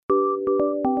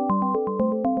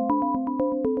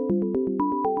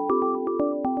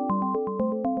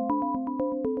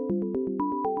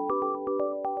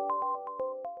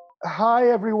Hi,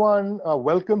 everyone.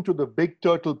 Welcome to the Big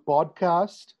Turtle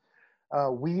podcast.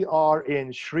 We are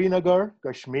in Srinagar,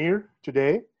 Kashmir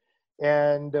today.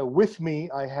 And with me,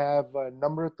 I have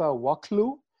Namrata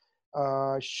Wakhloo.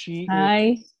 She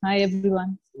is, Hi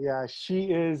everyone. yeah, she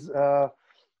is a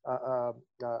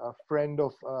friend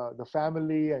of the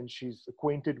family, and she's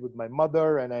acquainted with my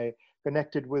mother, and I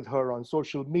connected with her on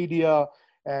social media.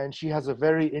 And she has a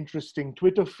very interesting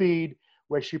Twitter feed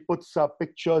where she puts up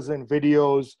pictures and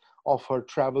videos of her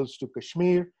travels to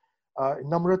Kashmir.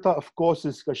 Namrata, of course,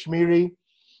 is Kashmiri,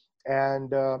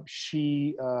 and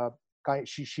she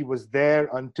was there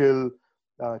until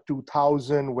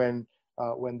 2000 when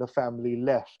the family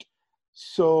left.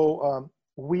 So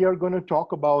we are going to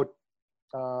talk about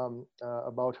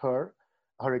her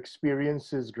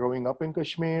experiences growing up in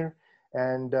Kashmir.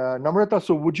 And Namrata,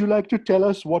 so would you like to tell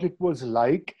us what it was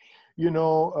like,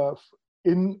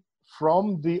 in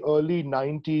from the early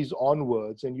 90s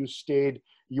onwards, and you said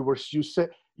your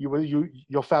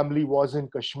family was in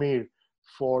Kashmir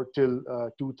for till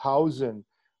 2000.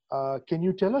 Can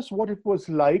you tell us what it was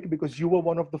like? Because you were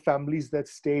one of the families that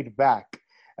stayed back,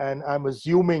 and I'm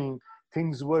assuming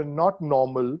things were not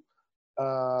normal.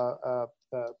 Uh, uh,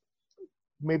 uh,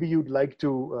 Maybe you'd like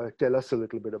to tell us a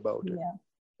little bit about it. Yeah.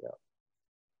 Yeah.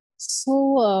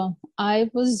 So I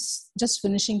was just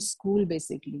finishing school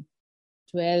basically,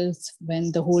 12th when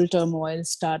the whole turmoil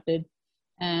started,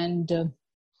 and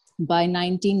by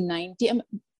 1990,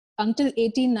 until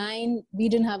 89, we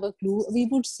didn't have a clue. We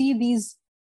would see these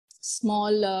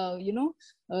small,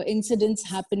 incidents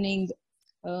happening.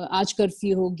 Aaj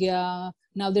curfew ho gaya.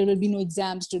 Now there will be no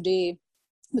exams today,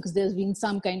 because there's been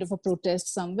some kind of a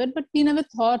protest somewhere, but we never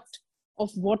thought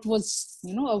of what was,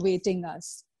 awaiting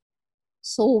us.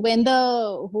 So when the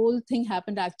whole thing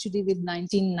happened actually with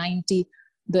 1990,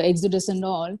 the exodus and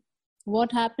all,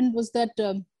 what happened was that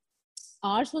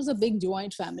ours was a big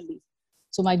joint family.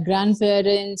 So my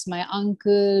grandparents, my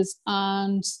uncles,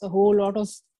 aunts, a whole lot of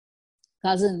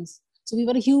cousins. So we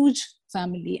were a huge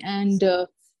family. And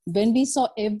when we saw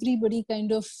everybody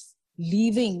kind of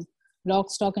leaving lock,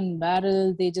 stock, and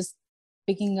barrel, they just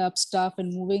picking up stuff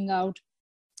and moving out,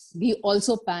 we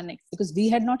also panicked because we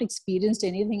had not experienced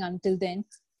anything until then.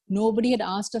 Nobody had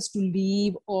asked us to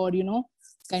leave or,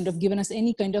 kind of given us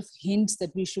any kind of hints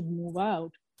that we should move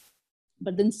out.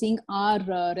 But then seeing our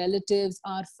relatives,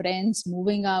 our friends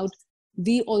moving out,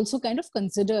 we also kind of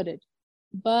considered it.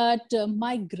 But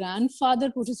my grandfather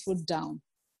put his foot down.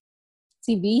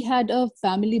 See, we had a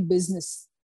family business.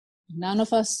 None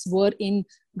of us were in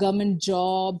government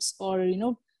jobs or,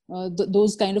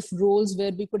 those kind of roles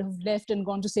where we could have left and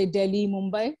gone to, say, Delhi,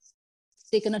 Mumbai,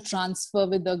 taken a transfer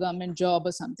with the government job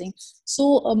or something.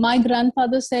 So my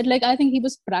grandfather said, I think he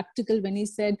was practical when he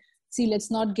said, see,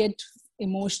 let's not get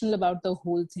emotional about the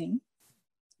whole thing.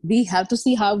 We have to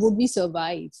see how would we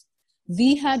survive.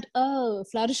 We had a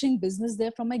flourishing business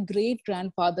there from my great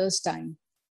grandfather's time.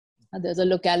 There's a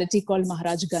locality called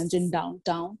Maharajganj in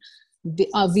downtown.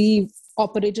 We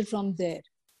operated from there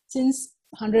since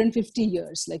 150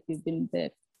 years, we've been there.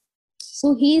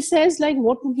 So he says,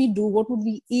 what would we do? What would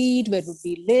we eat? Where would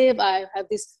we live? I have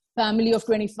this family of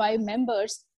 25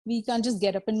 members. We can't just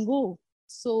get up and go.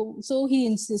 So he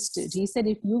insisted. He said,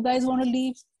 if you guys want to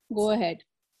leave, go ahead.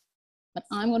 But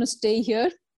I'm going to stay here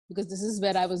because this is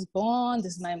where I was born.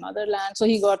 This is my motherland. So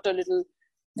he got a little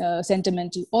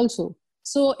sentimental also.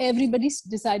 So everybody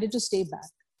decided to stay back.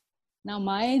 Now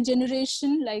my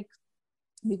generation,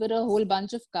 we were a whole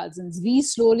bunch of cousins. We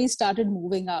slowly started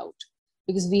moving out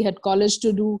because we had college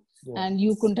to do, and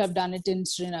you couldn't have done it in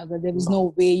Srinagar. There was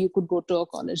no way you could go to a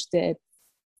college there.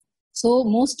 So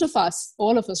most of us,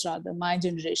 all of us rather, my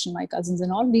generation, my cousins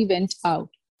and all, we went out.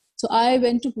 So I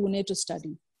went to Pune to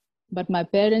study. But my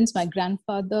parents, my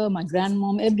grandfather, my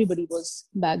grandmom, everybody was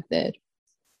back there.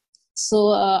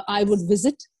 So I would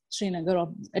visit Srinagar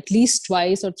at least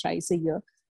twice or thrice a year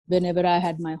whenever I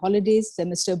had my holidays,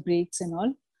 semester breaks and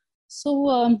all.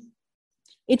 So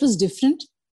it was different.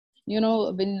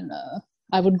 When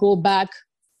I would go back,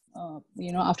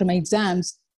 after my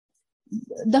exams,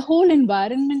 the whole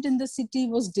environment in the city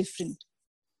was different.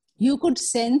 You could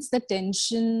sense the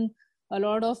tension, a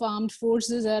lot of armed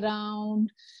forces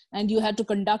around, and you had to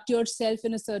conduct yourself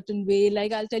in a certain way.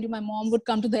 I'll tell you, my mom would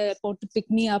come to the airport to pick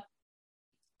me up.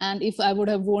 And if I would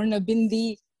have worn a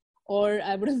bindi or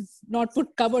I would have not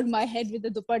covered my head with a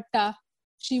dupatta,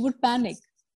 she would panic.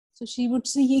 So she would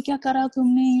say, ye kya kara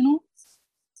tumne,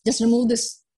 just remove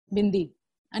this bindi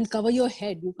and cover your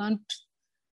head. You can't.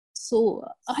 So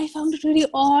I found it really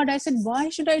odd. I said, why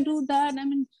should I do that?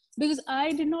 Because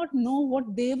I did not know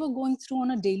what they were going through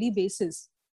on a daily basis.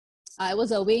 I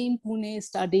was away in Pune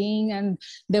studying, and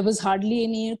there was hardly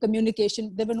any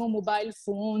communication. There were no mobile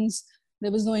phones.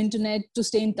 There was no internet to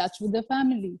stay in touch with the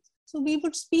family. So we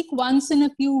would speak once in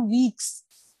a few weeks.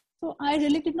 So I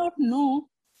really did not know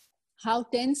how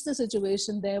tense the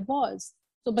situation there was.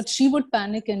 So, but she would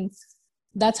panic, and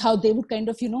that's how they would kind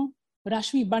of,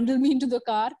 rush me, bundle me into the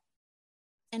car,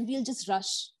 and we'll just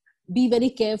rush. Be very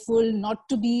careful, not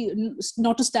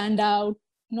to stand out,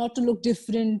 not to look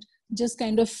different, just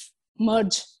kind of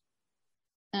merge.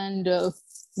 And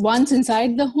once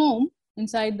inside the home,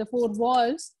 inside the four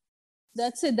walls,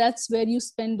 that's it. That's where you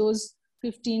spend those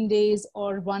 15 days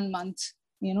or 1 month,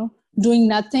 doing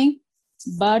nothing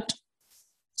but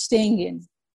staying in.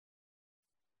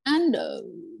 And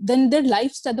then their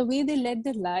lifestyle, the way they led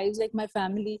their lives, like my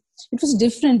family, it was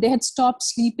different. They had stopped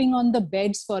sleeping on the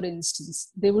beds, for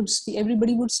instance.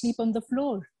 Everybody would sleep on the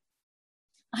floor.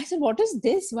 I said, what is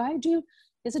this? Why do you?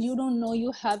 They said, you don't know,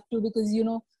 you have to, because,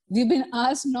 we've been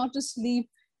asked not to sleep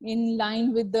in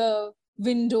line with the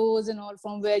windows and all,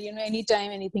 from where,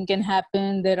 anytime anything can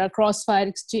happen. There are crossfire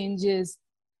exchanges.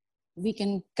 We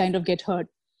can kind of get hurt.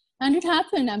 And it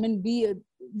happened. I mean,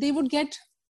 they would get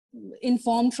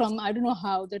informed from, I don't know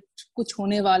how, that kuch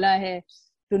hone wala hai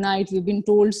tonight. We've been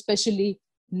told specially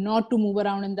not to move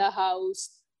around in the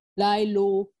house, lie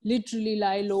low, literally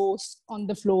lie low on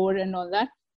the floor and all that.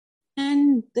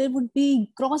 And there would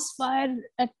be crossfire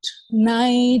at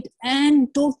night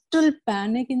and total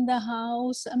panic in the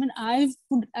house. I mean, I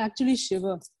would actually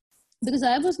shiver because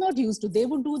I was not used to. They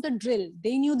would do the drill.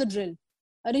 They knew the drill.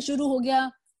 Arey, shuru ho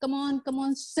gaya. Come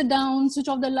on, sit down, switch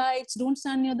off the lights, don't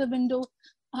stand near the window.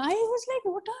 I was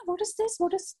like, what is this?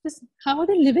 What is this? How are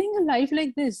they living a life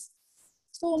like this?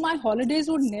 So my holidays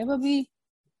would never be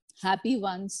happy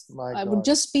ones. I would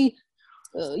just be,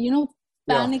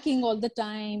 panicking all the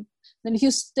time. Then if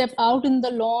you step out in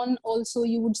the lawn, also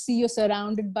you would see you're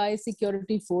surrounded by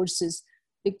security forces,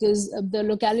 because the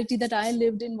locality that I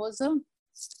lived in was a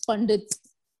Pandit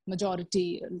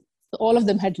majority. All of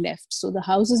them had left. So the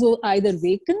houses were either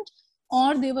vacant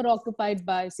or they were occupied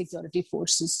by security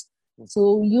forces.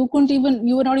 So you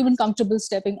were not even comfortable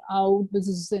stepping out,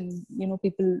 because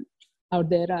people out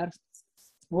there are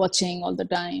watching all the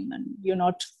time and you're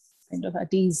not kind of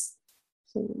at ease.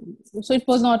 So it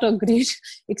was not a great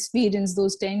experience.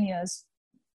 Those 10 years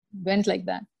went like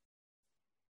that.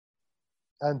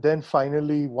 And then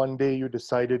finally, one day you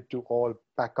decided to all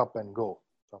pack up and go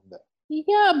from there.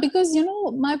 Yeah, because,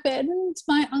 my parents,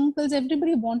 my uncles,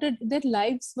 everybody wanted, their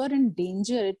lives were in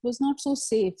danger. It was not so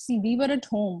safe. See, we were at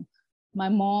home. My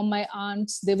mom, my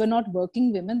aunts, they were not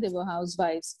working women. They were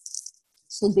housewives.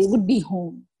 So they would be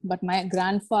home. But my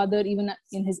grandfather, even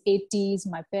in his 80s,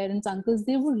 my parents, uncles,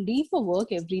 they would leave for work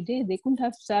every day. They couldn't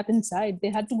have sat inside. They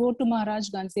had to go to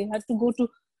Maharajganj. They had to go to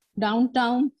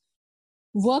downtown,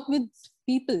 work with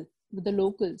people, with the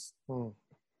locals.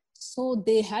 So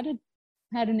they had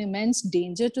an immense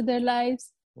danger to their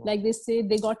lives. Like they say,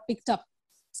 they got picked up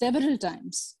several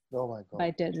times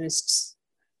by terrorists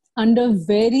under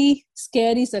very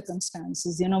scary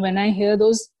circumstances. When I hear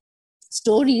those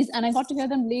stories, and I got to hear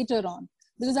them later on,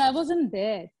 because I wasn't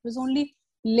there. It was only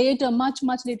later, much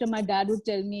later, my dad would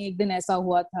tell me, ek din aisa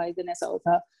hua tha, ek din aisa hua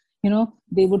tha.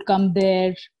 They would come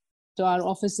there to our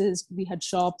offices. We had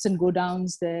shops and go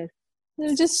downs there.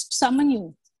 They'll just summon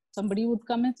you. Somebody would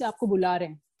come and say, aapko bula rahe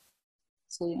hain.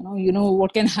 So,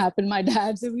 what can happen. My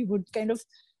dad said we would kind of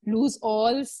lose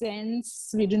all sense.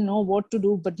 We didn't know what to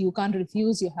do, but you can't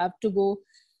refuse. You have to go.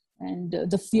 And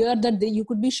the fear that you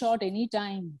could be shot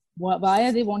anytime. Why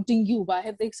are they wanting you? Why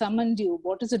have they summoned you?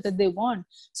 What is it that they want?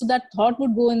 So that thought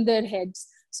would go in their heads.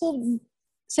 So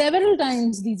several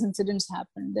times these incidents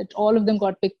happened, that all of them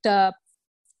got picked up,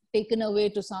 taken away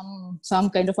to some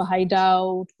kind of a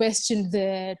hideout, questioned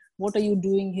there. What are you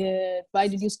doing here? Why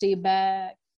did you stay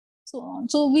back? So on.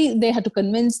 So they had to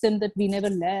convince them that we never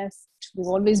left. We've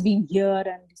always been here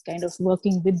and kind of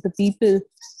working with the people.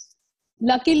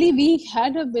 Luckily, we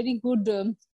had a very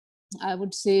good, I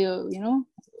would say,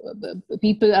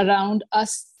 people around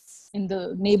us in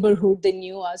the neighborhood. They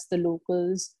knew us, the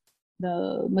locals,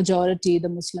 the majority, the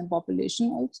Muslim population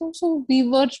also. So we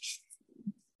were,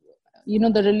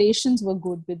 the relations were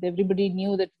good with everybody.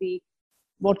 Knew that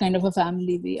what kind of a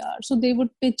family we are. So they would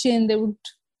pitch in, they would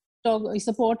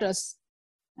support us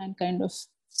and kind of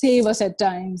save us at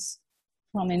times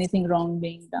from anything wrong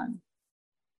being done.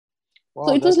 Wow,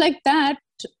 so it was like that.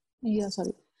 Yeah,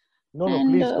 sorry. No,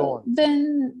 please go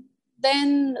on.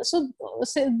 Then so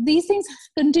these things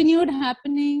continued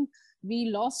happening. We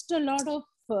lost a lot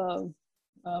of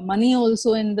money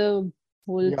also in the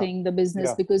whole thing, the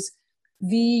business, because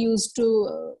we used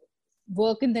to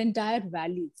work in the entire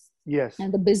valley. Yes.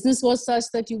 And the business was such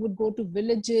that you would go to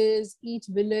villages, each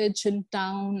village and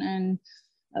town, and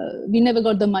we never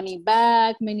got the money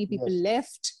back. Many people Yes.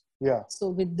 left. Yeah. So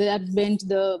with that went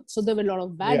so there were a lot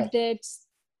of Yeah. bad debts.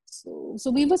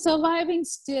 So we were surviving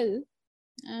still.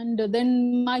 And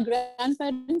then my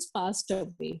grandparents passed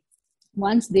away.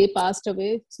 Once they passed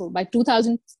away, so by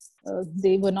 2000,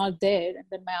 they were not there. And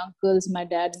then my uncles, my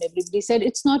dad, and everybody said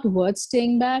it's not worth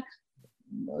staying back.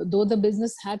 Though the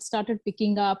business had started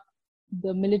picking up,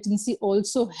 the militancy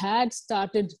also had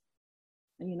started,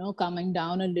 coming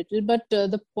down a little. But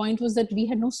the point was that we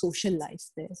had no social life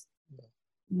there.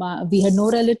 We had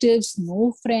no relatives,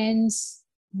 no friends,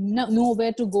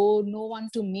 nowhere to go, no one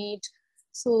to meet.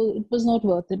 So it was not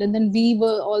worth it. And then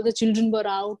all the children were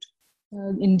out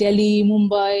in Delhi,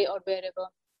 Mumbai, or wherever.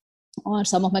 Or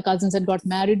some of my cousins had got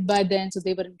married by then, so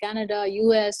they were in Canada,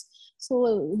 US.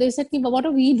 So they said, what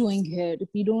are we doing here if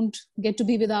we don't get to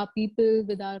be with our people,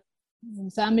 with our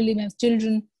family, my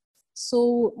children?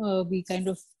 So we kind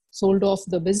of sold off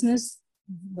the business,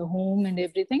 the home and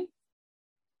everything,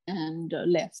 and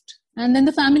left. And then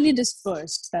the family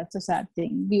dispersed. That's a sad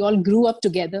thing. We all grew up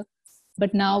together,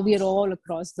 but now we are all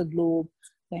across the globe,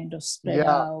 kind of spread Yeah.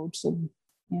 out. So,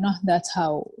 that's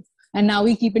how. And now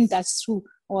we keep in touch through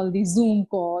all these Zoom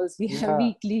calls. We have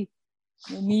weekly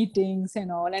meetings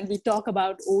and all, and we talk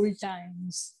about old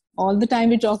times. All the time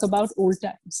we talk about old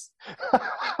times.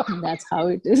 And that's how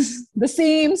it is. The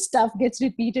same stuff gets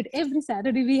repeated. Every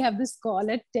Saturday we have this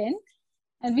call at 10,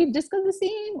 and we discuss the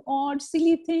same odd,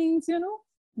 silly things,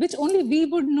 which only we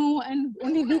would know, and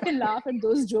only we can laugh at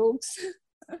those jokes.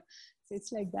 So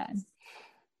it's like that.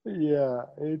 Yeah,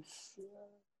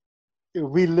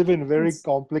 we live in very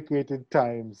complicated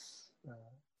times.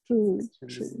 True.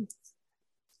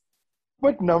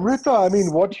 But Namrata, I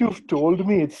mean, what you've told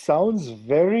me, it sounds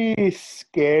very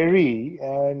scary,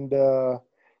 and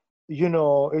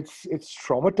it's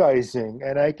traumatizing,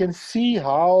 and I can see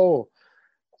how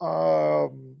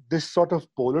this sort of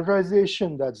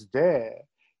polarization that's there.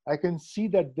 I can see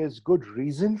that there's good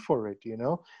reason for it.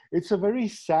 It's a very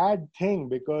sad thing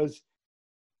because,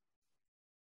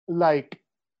 like,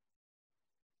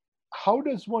 how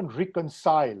does one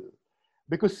reconcile?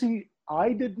 Because, see,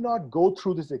 I did not go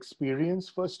through this experience.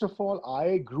 First of all,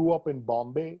 I grew up in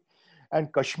Bombay,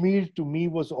 and Kashmir to me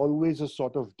was always a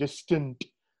sort of distant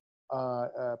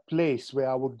place where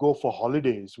I would go for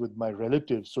holidays with my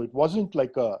relatives. So it wasn't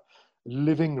like a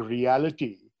living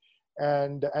reality.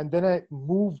 And then I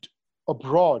moved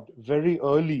abroad very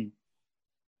early,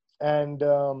 and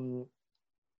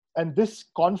this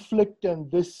conflict and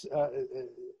this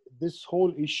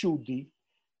whole issue, the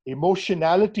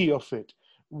emotionality of it,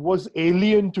 was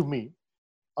alien to me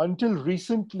until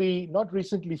recently, not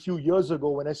recently, a few years ago,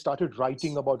 when I started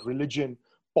writing about religion,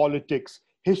 politics,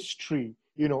 history,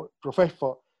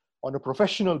 on a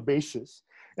professional basis.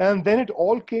 And then it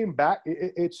all came back,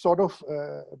 it sort of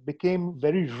became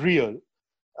very real.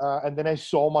 And then I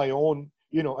saw my own,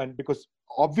 and because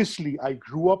obviously I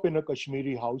grew up in a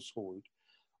Kashmiri household,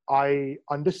 I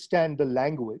understand the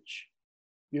language.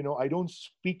 I don't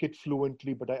speak it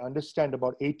fluently, but I understand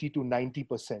about 80 to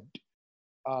 90%.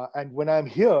 And when I'm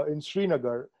here in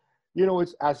Srinagar,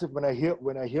 it's as if when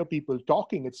I hear people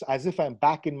talking, it's as if I'm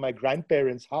back in my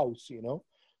grandparents' house,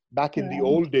 back in the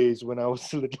old days when I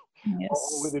was a little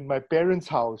within my parents'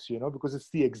 house, because it's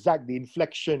the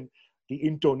inflection, the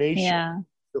intonation,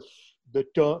 the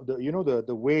term,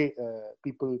 the way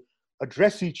people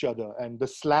address each other, and the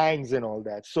slangs and all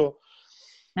that. So,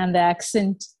 and the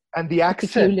accent. And the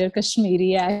accent. Peculiar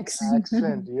Kashmiri accent.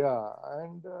 Yeah.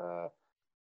 And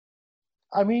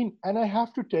I mean, and I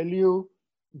have to tell you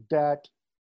that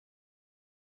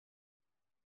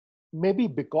maybe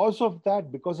because of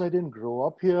that, because I didn't grow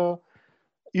up here,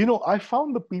 I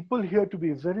found the people here to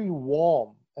be very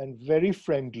warm and very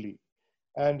friendly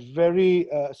and very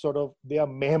they are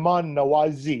mehman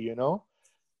nawazi,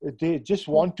 They just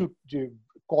want to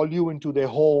call you into their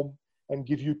home and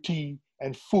give you tea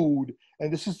and food.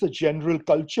 And this is the general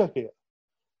culture here.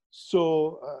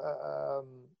 So,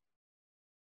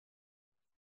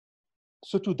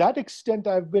 so to that extent,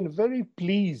 I've been very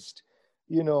pleased,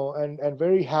 and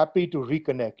very happy to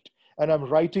reconnect. And I'm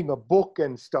writing a book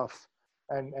and stuff,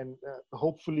 and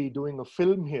hopefully doing a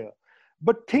film here.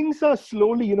 But things are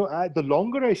slowly, the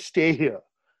longer I stay here,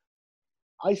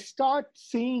 I start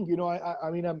seeing,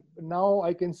 now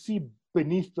I can see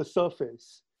beneath the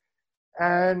surface.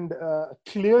 And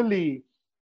clearly,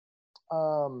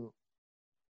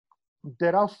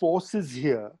 there are forces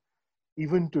here,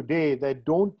 even today, that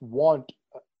don't want,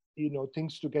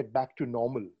 things to get back to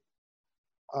normal.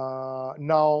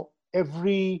 Now,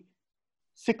 every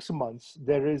 6 months,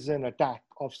 there is an attack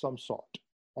of some sort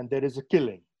and there is a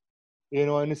killing,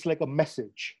 and it's like a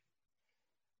message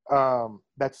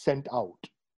that's sent out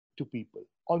to people.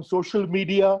 On social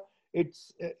media,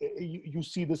 it's you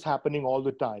see this happening all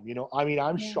the time. I mean,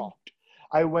 I'm shocked.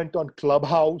 I went on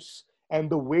Clubhouse, and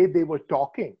the way they were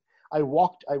talking, I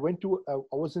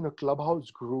was in a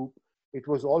Clubhouse group. It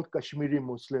was all Kashmiri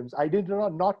Muslims. I did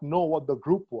not know what the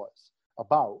group was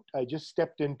about. I just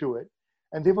stepped into it,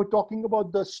 and they were talking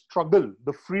about the struggle,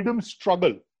 the freedom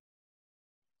struggle.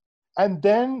 And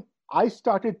then I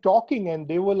started talking, and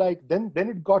they were like, then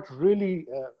it got really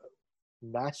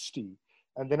nasty.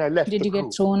 And then I left. Did you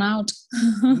get thrown out?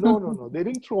 No. They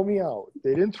didn't throw me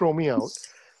out.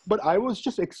 But I was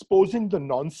just exposing the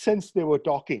nonsense they were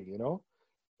talking,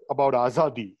 about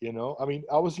Azadi, I mean,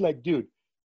 I was like, dude,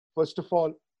 first of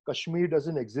all, Kashmir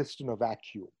doesn't exist in a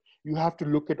vacuum. You have to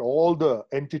look at all the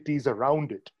entities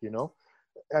around it,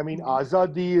 I mean,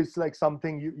 Azadi is like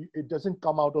something, it doesn't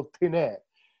come out of thin air.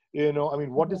 I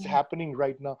mean, what is happening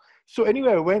right now? So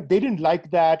anyway, they didn't like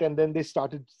that. And then they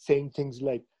started saying things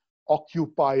like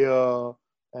occupier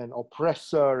and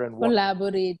oppressor and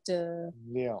collaborator.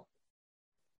 Yeah.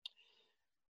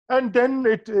 And then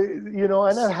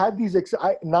and I had these,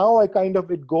 now I kind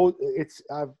of,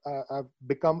 I've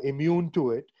become immune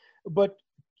to it. But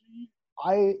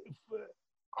I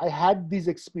had these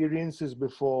experiences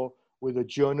before with a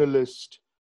journalist,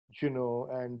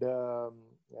 and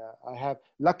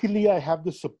luckily I have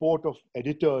the support of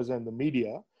editors and the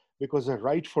media, because I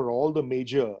write for all the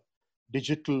major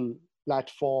digital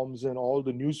platforms and all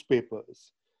the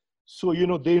newspapers. So,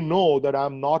 they know that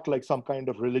I'm not like some kind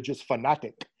of religious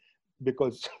fanatic,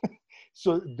 because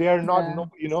so they're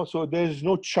not, so there's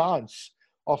no chance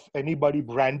of anybody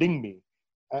branding me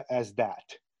as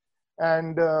that.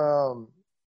 And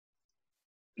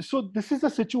so this is a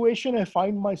situation I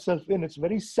find myself in. It's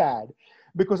very sad,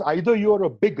 because either you're a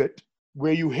bigot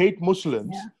where you hate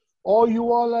Muslims, or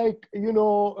you are like,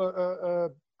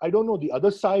 I don't know, the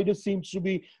other side seems to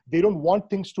be, they don't want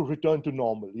things to return to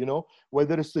normal,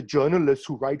 whether it's the journalists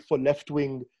who write for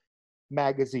left-wing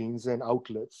magazines and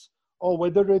outlets, or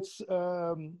whether it's,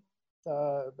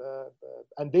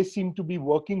 and they seem to be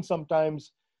working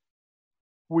sometimes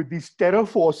with these terror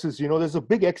forces. There's a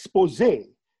big expose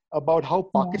about how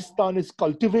Pakistan is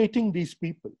cultivating these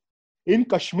people in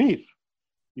Kashmir,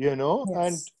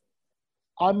 and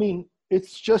I mean,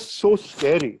 it's just so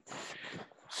scary.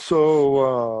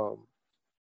 So,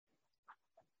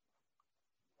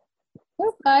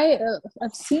 look,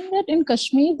 I've seen that in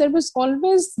Kashmir, there was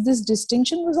always, this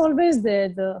distinction was always there,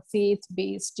 the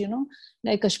faith-based,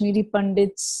 like Kashmiri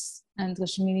Pandits and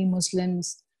Kashmiri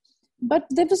Muslims. But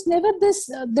there was never this,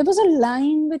 there was a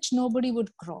line which nobody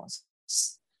would cross.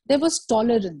 There was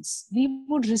tolerance. We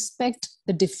would respect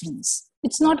the difference.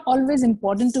 It's not always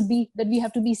important that we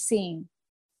have to be same.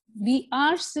 We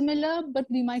are similar, but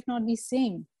we might not be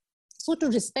same. So to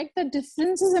respect the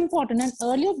difference is important. And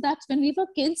earlier, that's when we were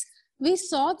kids, we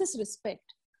saw this respect.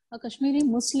 A Kashmiri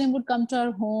Muslim would come to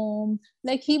our home,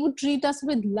 like he would treat us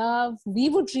with love. We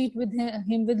would treat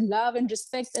him with love and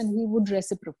respect, and he would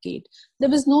reciprocate. There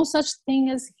was no such thing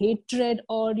as hatred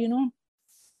or,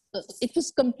 it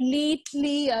was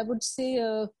completely, I would say,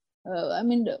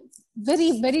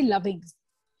 very, very loving.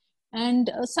 And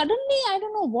suddenly, I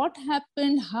don't know what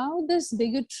happened, how this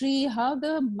bigotry, how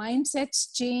the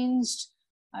mindsets changed.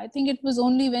 I think it was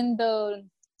only when the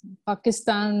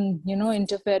Pakistan,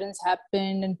 interference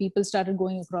happened and people started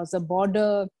going across the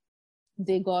border.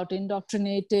 They got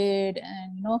indoctrinated,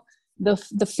 and,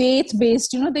 the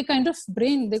faith-based, they kind of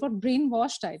they got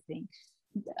brainwashed, I think.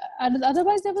 And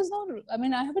otherwise, there was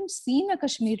I haven't seen a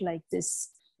Kashmir like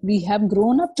this. We have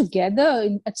grown up together.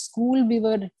 At school, we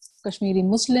were Kashmiri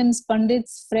Muslims,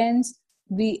 Pandits, friends.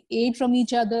 We ate from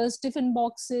each other's tiffin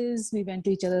boxes. We went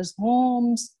to each other's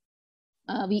homes.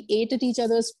 We ate at each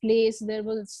other's place. There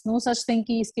was no such thing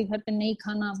ki iske ghar pe nahi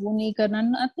khana, wo nahi karna,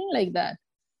 nothing like that.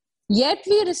 Yet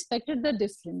we respected the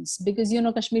difference because,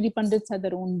 Kashmiri Pandits had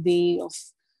their own way of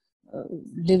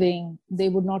living. They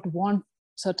would not want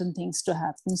certain things to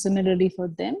happen similarly for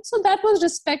them. So that was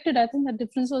respected. I think the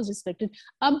difference was respected.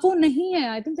 Ab wo nahi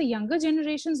hai. I think the younger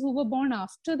generations who were born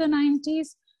after the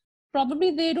 90s,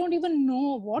 probably they don't even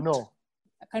know what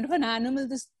kind of an animal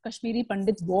this Kashmiri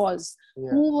Pandit was. Yeah.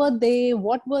 Who were they?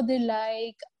 What were they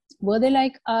like? Were they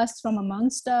like us, from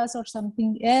amongst us, or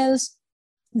something else?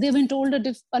 They've been told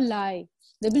a lie.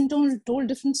 They've been told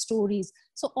different stories.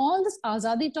 So all this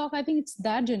Azadi talk, I think it's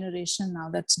that generation now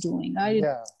that's doing. I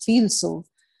feel so.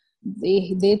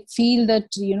 They feel that,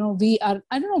 we are,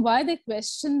 I don't know why they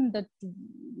question that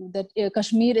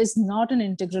Kashmir is not an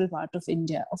integral part of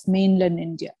India, of mainland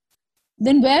India.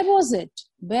 Then where was it?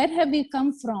 Where have we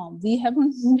come from? We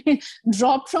haven't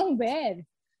dropped from where?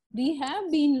 We have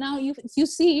been now, if you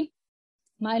see,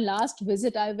 my last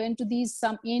visit, I went to these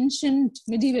some ancient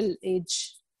medieval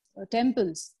age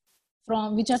temples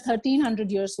from which are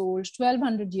 1300 years old,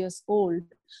 1200 years old.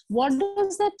 What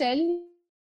does that tell you?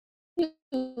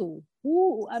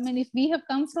 Who, I mean, if we have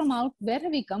come from out, where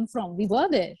have we come from? We were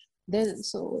there.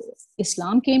 So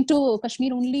Islam came to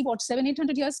Kashmir only, what,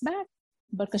 700-800 years back?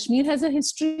 But Kashmir has a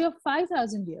history of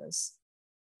 5,000 years.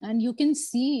 And you can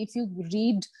see, if you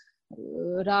read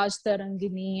Raj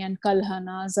Tarangini and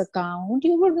Kalhana's account,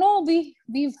 you would know we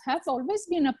have always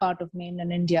been a part of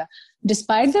mainland India,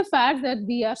 despite the fact that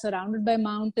we are surrounded by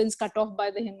mountains, cut off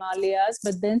by the Himalayas,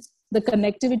 but then the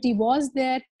connectivity was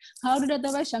there. How did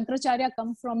otherwise Shankaracharya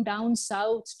come from down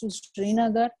south to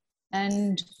Srinagar?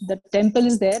 And the temple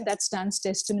is there. That stands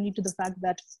testimony to the fact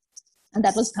that, and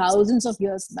that was thousands of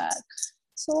years back.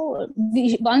 So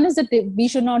one is that we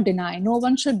should not deny, no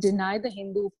one should deny the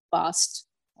Hindu past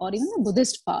or even the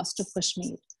Buddhist past of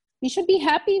Kashmir. We should be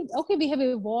happy, okay, we have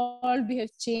evolved, we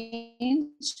have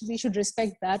changed, we should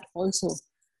respect that also.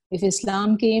 If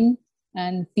Islam came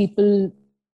and people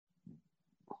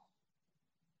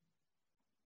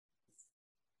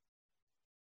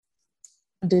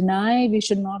deny, we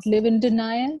should not live in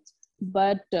denial.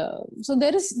 But so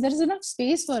there is enough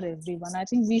space for everyone. I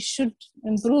think we should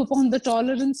improve upon the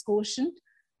tolerance quotient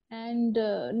and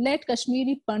let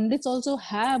Kashmiri Pandits also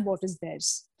have what is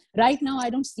theirs. Right now, I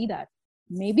don't see that.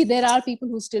 Maybe there are people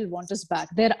who still want us back.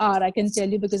 There are, I can tell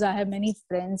you, because I have many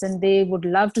friends and they would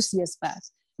love to see us back.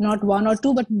 Not one or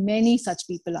two, but many such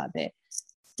people are there.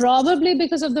 Probably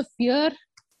because of the fear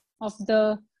of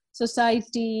the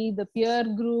society, the peer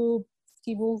group,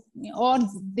 or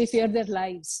they fear their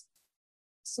lives.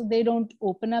 So they don't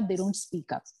open up, they don't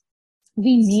speak up.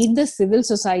 We need the civil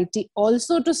society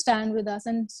also to stand with us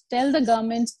and tell the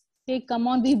government, hey, come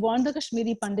on, we want the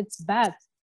Kashmiri Pandits back.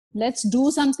 Let's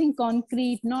do something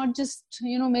concrete, not just,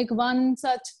 make one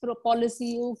such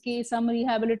policy, okay, some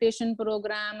rehabilitation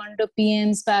program under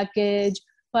PM's package,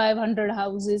 500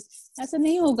 houses. Aisa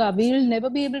nahi hoga. We will never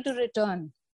be able to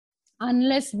return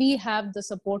unless we have the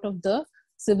support of the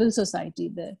civil society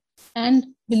there. And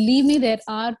believe me, there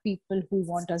are people who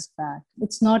want us back.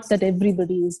 It's not that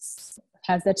everybody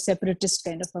has that separatist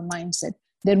kind of a mindset.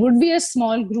 There would be a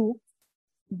small group,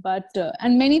 but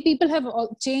and many people have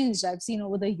changed, I've seen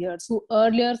over the years, who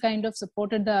earlier kind of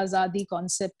supported the Azadi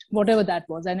concept, whatever that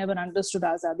was. I never understood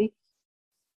Azadi.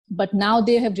 But now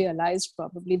they have realized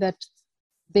probably that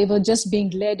they were just being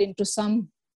led into some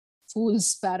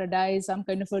fool's paradise, some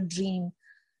kind of a dream.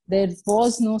 There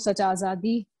was no such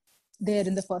Azadi there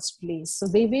in the first place. So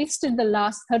they wasted the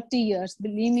last 30 years.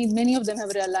 Believe me, many of them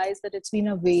have realized that it's been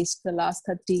a waste the last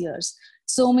 30 years.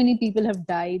 So many people have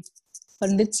died.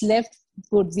 Pandits left,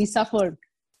 good, we suffered.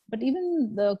 But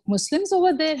even the Muslims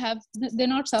over there, they're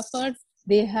not suffered.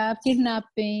 They have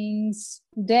kidnappings,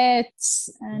 deaths,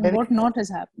 and what not has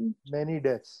happened. Many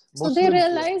deaths. So they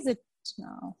realize it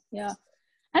now. Yeah.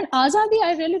 And Azadi,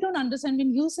 I really don't understand.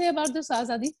 When you say about this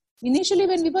Azadi, initially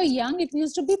when we were young, it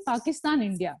used to be Pakistan,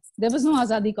 India. There was no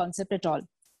Azadi concept at all.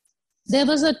 There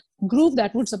was a group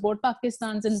that would support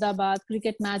Pakistan, Zindabad,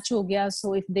 cricket match ho gaya.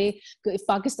 So if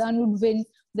Pakistan would win,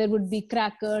 there would be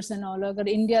crackers and all. Agar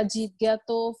India jeet gaya,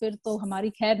 to fir to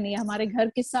hamari khair nahi hai. Hamare ghar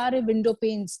ke sare window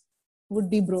panes would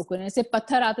be broken. Aise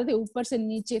patthar aate the upar se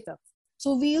niche tak.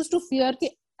 So we used to fear ki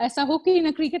aisa ho ki in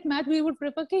a cricket match, we would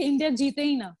prefer ki India jeete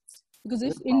hi na. Because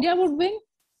if India would win,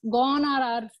 gone are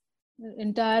our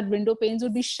entire window panes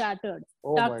would be shattered.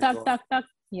 Oh tuck.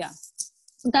 Yeah.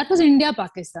 So that was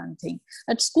India-Pakistan thing.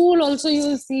 At school also you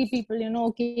will see people,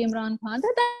 okay, Imran Khan,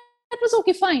 that was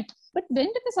okay, fine. But when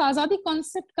did this Azadi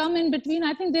concept come in between?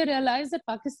 I think they realized that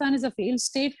Pakistan is a failed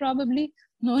state probably.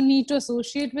 No need to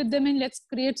associate with them and let's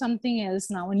create something else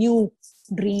now, a new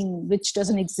dream which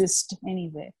doesn't exist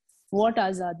anywhere. What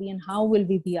Azadi and how will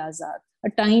we be Azad? A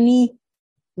tiny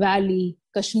valley,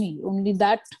 Kashmir, only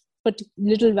that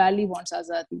little valley wants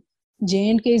Azadi.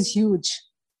 J&K is huge.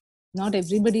 Not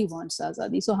everybody wants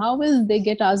Azadi. So how will they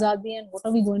get Azadi and what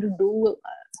are we going to do?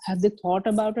 Have they thought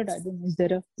about it? I don't know. Is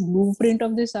there a blueprint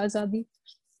of this Azadi?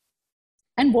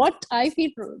 And what I feel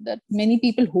that many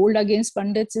people hold against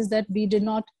Pandits is that we did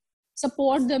not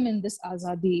support them in this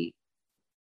Azadi,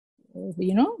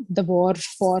 the war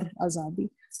for Azadi.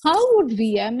 How would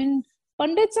we? I mean,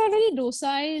 Pandits are very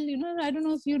docile, I don't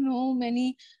know if you know,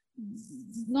 many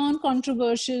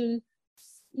non-controversial,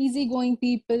 easygoing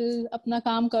people, apna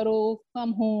kaam karo,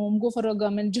 come home, go for a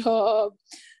government job,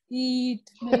 eat,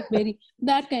 like very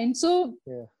that kind. So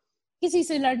Yeah. किसी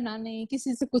से लड़ना नहीं,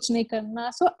 किसी से कुछ नहीं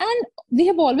करना. So, and we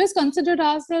have always considered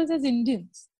ourselves as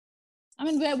Indians. I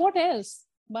mean, what else?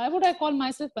 Why would I call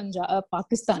myself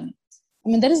Pakistani? I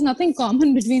mean, there is nothing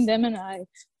common between them and I.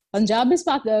 Punjab is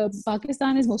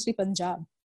Pakistan is mostly Punjab.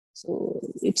 So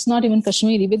it's not even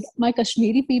Kashmiri. With my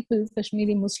Kashmiri people,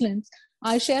 Kashmiri Muslims,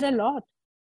 I share a lot.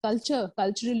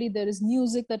 Culturally, there is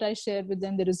music that I share with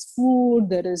them. There is food,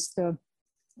 there is the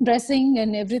dressing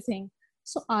and everything.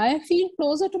 So I feel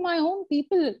closer to my own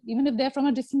people, even if they're from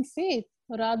a different faith,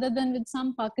 rather than with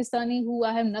some Pakistani who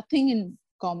I have nothing in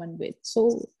common with.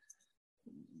 So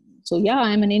yeah,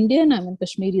 I'm an Indian, I'm in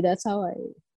Kashmiri. That's how I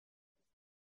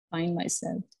find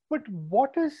myself. But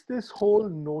what is this whole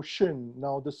notion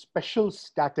now, the special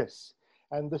status?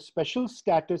 And the special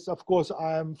status, of course,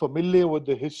 I am familiar with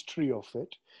the history of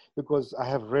it because I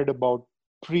have read about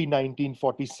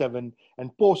pre-1947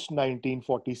 and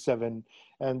post-1947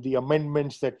 and the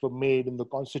amendments that were made in the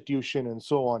Constitution and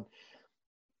so on.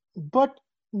 But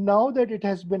now that it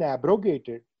has been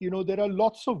abrogated, there are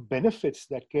lots of benefits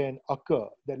that can occur.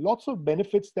 There are lots of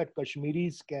benefits that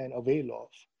Kashmiris can avail of.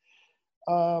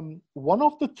 One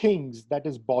of the things that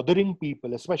is bothering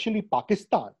people, especially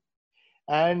Pakistan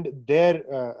and their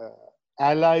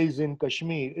allies in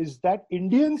Kashmir, is that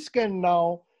Indians can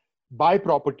now buy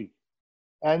property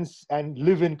and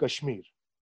live in Kashmir.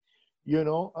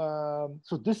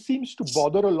 So this seems to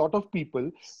bother a lot of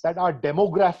people that our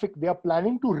demographic, they are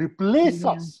planning to replace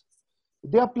us.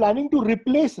 They are planning to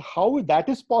replace. How that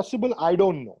is possible, I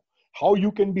don't know. How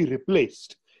you can be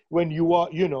replaced when you are,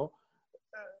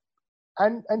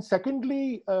 and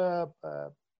secondly,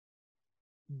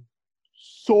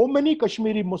 so many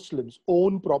Kashmiri Muslims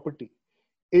own property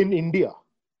in India,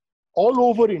 all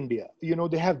over India.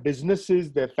 They have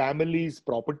businesses, their families,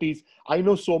 properties. I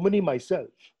know so many myself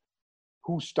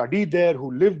who study there,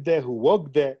 who live there, who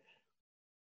work there.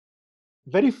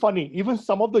 Very funny. Even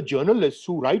some of the journalists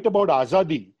who write about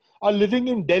Azadi are living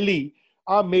in Delhi,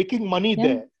 are making money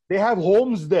there. They have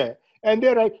homes there. And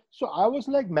they're right. So I was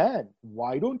like, man,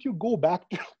 why don't you go back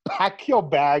to pack your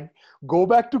bag, go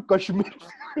back to Kashmir?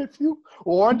 If you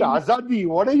want Azadi,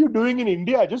 what are you doing in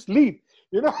India? Just leave,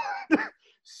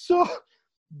 So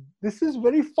this is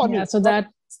very funny. Yeah, so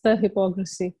that's the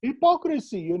hypocrisy.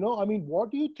 Hypocrisy, I mean, what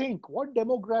do you think? What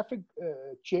demographic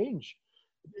change?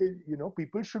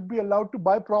 People should be allowed to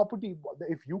buy property.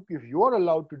 If you are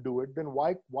allowed to do it, then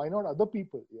why not other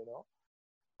people?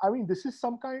 I mean, this is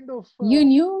some kind of. You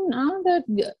knew now that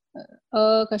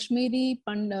Kashmiri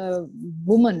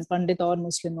woman, Pandit or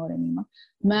Muslim or anyone,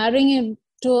 marrying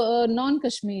to a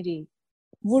non-Kashmiri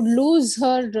would lose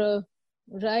her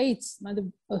rights.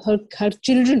 Her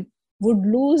children would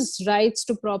lose rights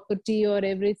to property or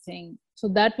everything. So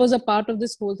that was a part of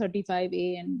this whole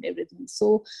 35A and everything.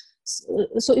 So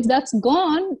if that's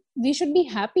gone, we should be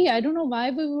happy. I don't know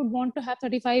why we would want to have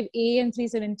 35A and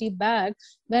 370 back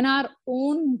when our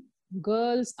own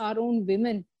girls, our own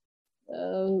women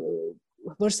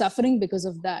were suffering because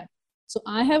of that. So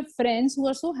I have friends who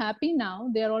are so happy now.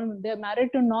 They're married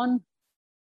to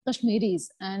non-Kashmiris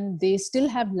and they still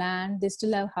have land, they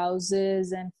still have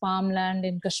houses and farmland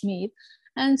in Kashmir.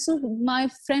 And so my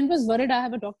friend was worried. I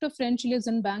have a doctor friend, she lives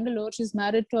in Bangalore. She's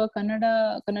married to a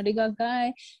Kannadiga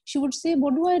guy. She would say,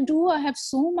 what do? I have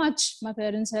so much. My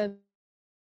parents have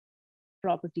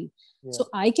property. Yeah. So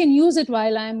I can use it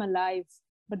while I'm alive.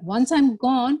 But once I'm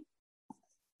gone,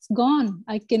 it's gone.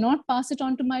 I cannot pass it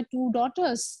on to my two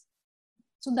daughters.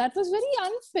 So that was very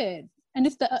unfair. And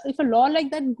if a law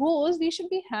like that goes, we should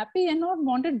be happy and not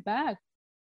want it back.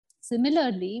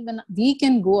 Similarly, when we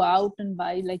can go out and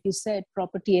buy, like you said,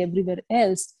 property everywhere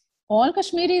else, all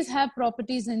Kashmiris have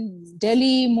properties in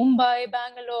Delhi, Mumbai,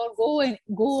 Bangalore,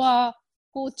 Goa,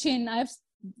 Cochin. I've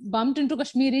bumped into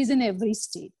Kashmiris in every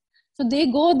state. So they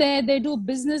go there, they do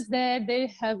business there,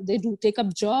 they do take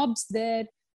up jobs there,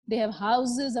 they have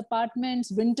houses,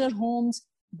 apartments, winter homes,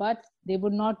 but they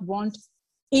would not want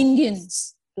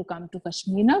Indians to come to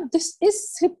Kashmir. Now, this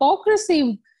is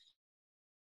hypocrisy.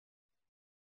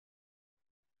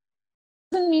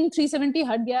 Doesn't mean 370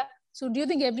 had gaya. So do you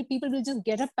think every people will just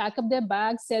get up, pack up their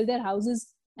bags, sell their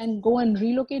houses and go and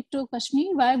relocate to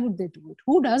Kashmir? Why would they do it?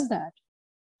 Who does that?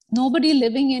 Nobody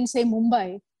living in, say,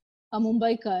 Mumbai, a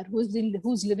Mumbaikar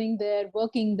who's living there,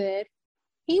 working there,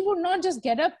 he would not just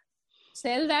get up,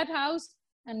 sell that house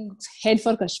and head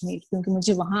for Kashmir.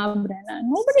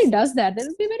 Nobody does that. There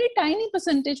will be a very tiny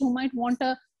percentage who might want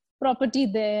a property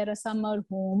there, a summer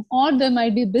home, or there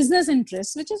might be business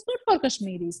interests, which is good for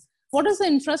Kashmiris. what is the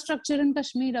infrastructure in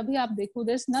Kashmir? Abhi aap dekho,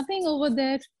 there's nothing over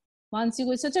there. Once you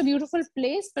go, it's such a beautiful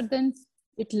place, but then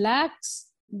it lacks.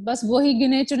 Bas wahi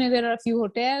gine chune, there are a few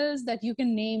hotels that you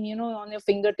can name, you know, on your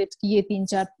fingertips ki ye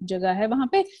 3-4 jagah hai wahan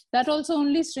pe. That also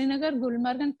only Srinagar,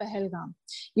 Gulmarg and Pahalgam.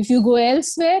 If you go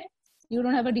elsewhere, you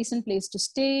don't have a decent place to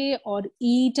stay or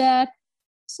eat at.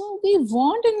 So we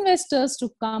want investors to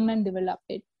come and develop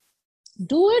it.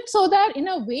 Do it so that in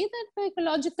a way that the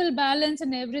ecological balance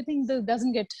and everything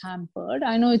doesn't get hampered.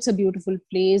 I know it's a beautiful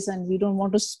place and we don't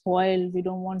want to spoil, we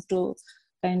don't want to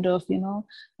kind of, you know,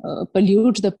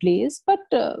 pollute the place, but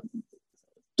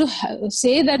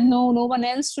say that no one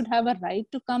else should have a right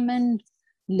to come and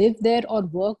live there or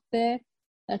work there,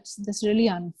 that's really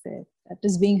unfair. That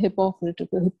is being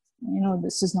hypocritical. You know,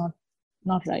 this is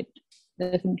not right.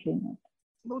 Definitely not.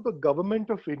 No, the government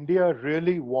of India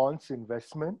really wants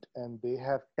investment, and they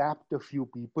have tapped a few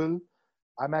people.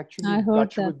 I'm actually in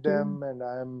touch with them, and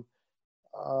I'm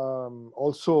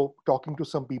also talking to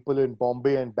some people in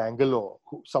Bombay and Bangalore.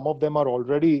 Some of them are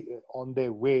already on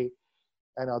their way,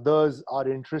 and others are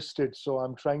interested. So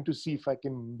I'm trying to see if I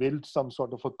can build some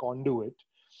sort of a conduit.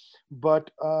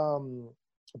 But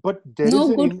there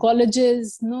no good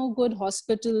colleges, no good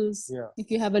hospitals. Yeah. If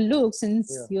you have a look,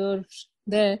 since you're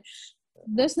there,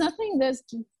 there's nothing. There's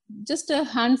just a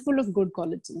handful of good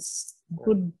colleges,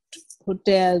 good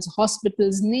hotels,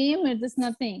 hospitals. Name it. There's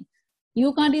nothing.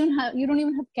 You don't even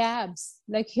have cabs.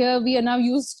 Like here, we are now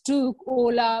used to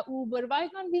Ola, Uber. Why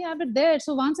can't we have it there?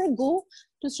 So once I go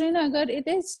to Srinagar, it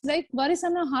is like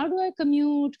worrisome. How do I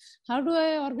commute? How do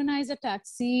I organize a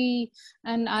taxi?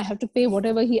 And I have to pay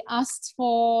whatever he asks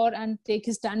for and take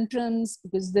his tantrums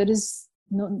because there is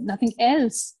nothing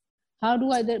else. How do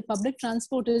the public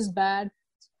transport is bad?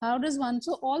 How does one?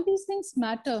 So all these things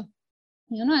matter,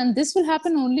 you know, and this will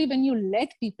happen only when you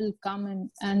let people come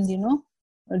and you know,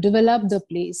 develop the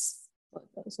place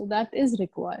further. So that is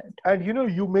required. And you know,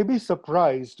 you may be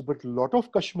surprised, but a lot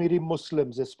of Kashmiri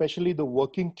Muslims, especially the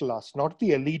working class, not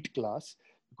the elite class,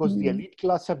 because the elite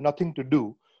class have nothing to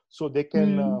do, so they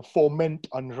can foment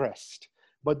unrest.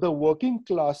 But the working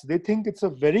class, they think it's a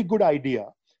very good idea,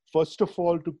 first of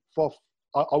all, for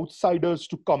outsiders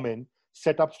to come in,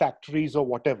 set up factories or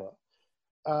whatever.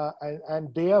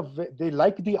 And they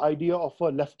like the idea of a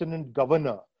lieutenant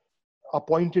governor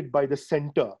appointed by the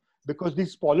center, because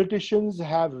these politicians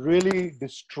have really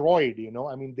destroyed, you know,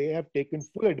 I mean, they have taken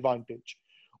full advantage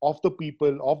of the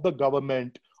people, of the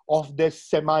government, of their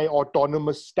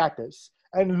semi-autonomous status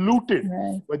and looted,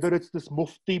 whether it's this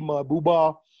Mufti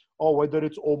Mahbuba or whether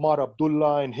it's Omar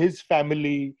Abdullah and his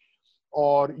family,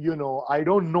 or, you know, I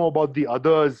don't know about the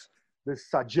others, this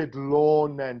Sajid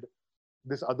Lone and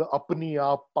this other Apni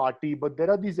Aap party, but there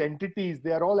are these entities,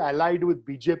 they are all allied with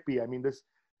BJP. I mean, this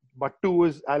Mattu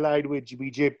is allied with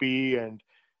BJP, and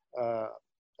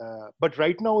but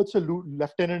right now it's a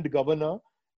lieutenant governor,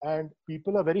 and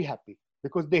people are very happy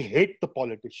because they hate the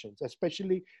politicians,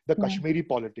 especially the Kashmiri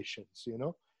politicians, you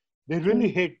know, they really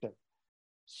hate them.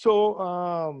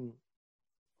 So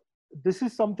this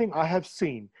is something I have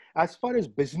seen. As far as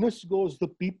business goes, the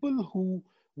people who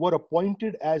were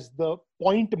appointed as the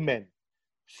point men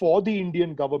for the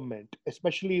Indian government,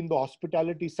 especially in the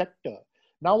hospitality sector,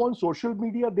 now on social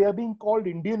media, they are being called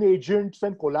Indian agents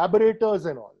and collaborators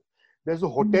and all. There's a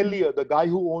hotelier, the guy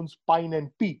who owns Pine and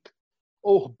Peak.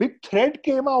 Oh, big thread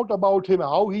came out about him,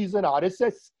 how he's an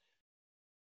RSS,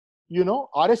 you know,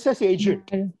 RSS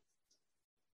agent.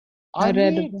 I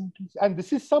read about it. And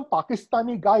this is some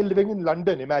Pakistani guy living in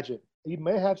London, imagine. He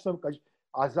may have some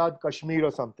Azad Kashmir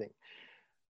or something.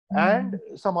 And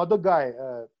some other guy,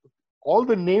 all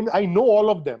the names, I know all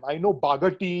of them. I know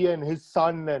Bagati and his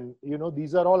son, and, you know,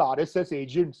 these are all RSS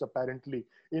agents, apparently,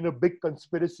 in a big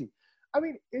conspiracy. I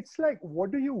mean, it's like,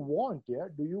 what do you want? Yeah,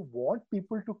 do you want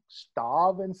people to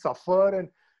starve and suffer? And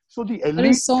so the elite, there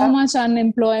is so much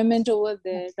unemployment over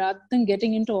there. Rather than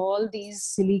getting into all these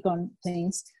silly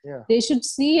things, they should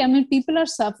see. I mean, people are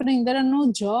suffering. There are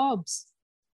no jobs.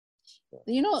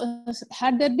 You know,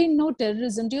 had there been no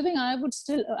terrorism, do you think I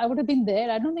would have been there?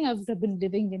 I don't think I would have been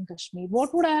living in Kashmir.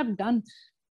 What would I have done?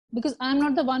 Because I'm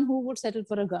not the one who would settle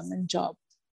for a government job.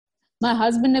 My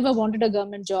husband never wanted a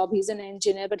government job. He's an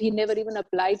engineer, but he never even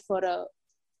applied for a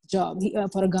job,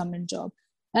 for a government job.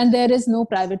 And there is no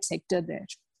private sector there.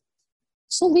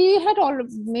 So we had all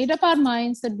made up our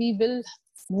minds that we will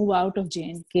move out of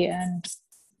J&K and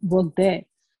work there.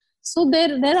 So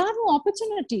there are no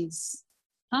opportunities.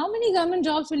 How many government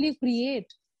jobs will you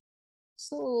create?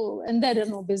 So, and there are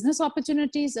no business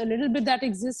opportunities. A little bit that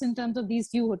exists in terms of these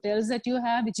few hotels that you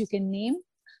have, which you can name,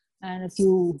 and a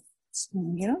few,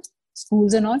 you know,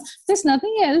 schools and all. There's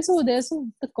nothing else over there. So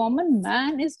the common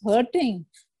man is hurting.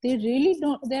 They really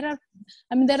don't. There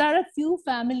are a few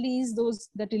families, those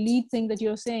that elite thing that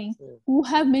you're saying, who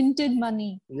have minted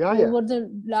money over the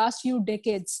last few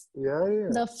decades.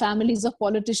 The families of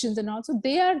politicians and all. So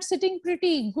they are sitting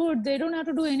pretty good. They don't have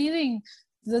to do anything.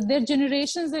 Their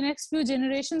generations, the next few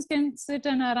generations can sit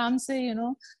and aram se,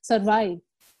 survive.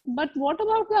 But what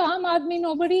about the Aam Aadmi?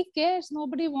 Nobody cares.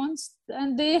 Nobody wants.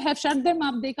 And they have shut them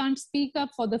up. They can't speak up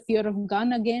for the fear of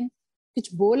gun again.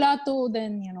 Kuch bola to,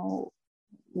 then,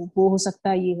 wo ho sakta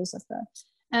hai, ye ho sakta hai.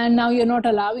 And now you're not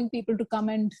allowing people to come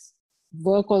and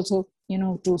work also,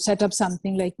 to set up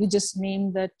something like you just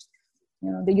named that,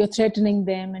 you're threatening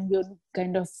them and you're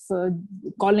kind of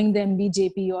calling them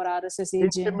BJP or RSS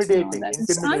agents. Intimidating.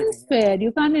 It's unfair.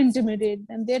 You can't intimidate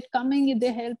them. They're coming,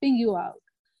 they're helping you out.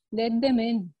 Let them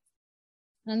in.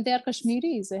 And they are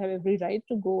Kashmiris. They have every right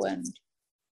to go and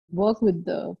work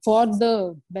for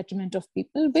the betterment of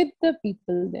people with the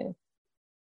people there.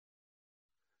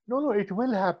 No, it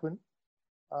will happen.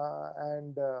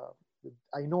 And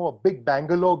I know a big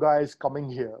Bangalore guy is coming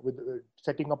here with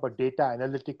setting up a data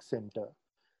analytics center.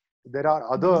 There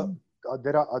are other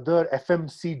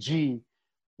FMCG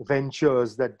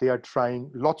ventures that they are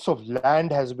trying. Lots of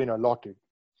land has been allotted.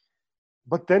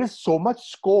 But there is so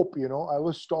much scope, I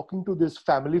was talking to this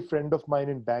family friend of mine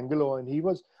in Bangalore, and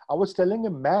I was telling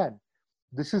him, man,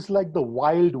 this is like the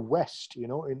Wild West,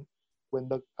 when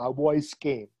the cowboys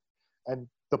came and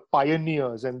the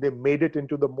pioneers, and they made it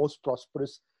into the most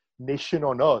prosperous nation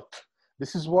on earth.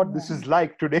 This is what this is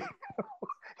like today.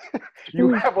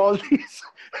 You have all these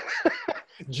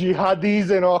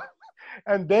jihadis and all,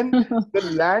 and then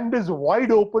the land is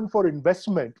wide open for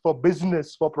investment, for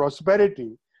business, for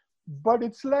prosperity. But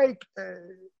it's like,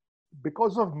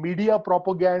 because of media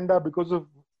propaganda, because of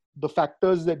the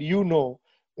factors that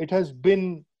it has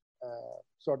been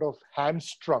sort of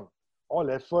hamstrung. All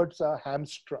efforts are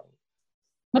hamstrung.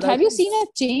 But have you seen a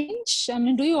change?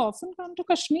 Do you often come to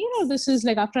Kashmir, or this is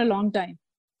like after a long time?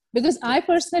 Because I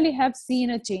personally have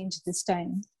seen a change this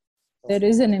time. There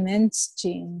is an immense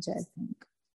change, I think,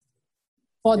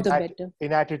 for the better.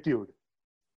 In attitude.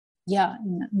 Yeah,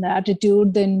 the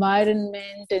attitude, the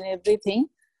environment and everything.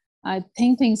 I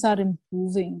think things are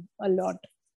improving a lot.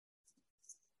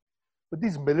 But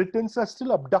these militants are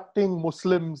still abducting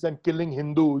Muslims and killing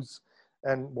Hindus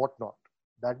and whatnot.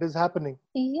 That is happening.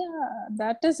 Yeah,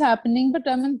 that is happening. But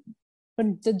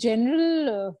but the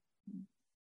general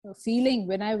feeling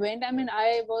when I went,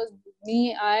 I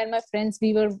and my friends,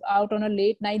 we were out on a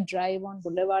late night drive on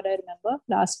Boulevard, I remember,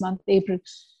 last month, April.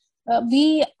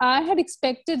 I had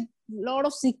expected a lot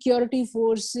of security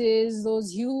forces,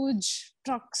 those huge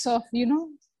trucks of,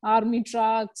 army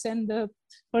trucks and the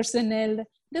personnel.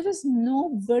 There was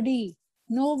nobody.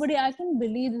 I can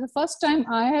believe the first time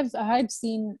I had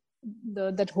seen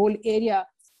that whole area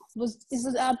was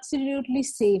absolutely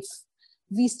safe.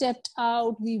 We stepped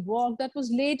out, we walked. That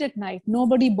was late at night.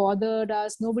 Nobody bothered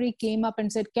us. Nobody came up and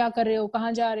said, "Kya kar rahe ho?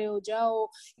 Kahan ja rahe ho? Jao."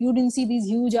 You didn't see these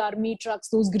huge army trucks,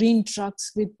 those green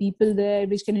trucks with people there,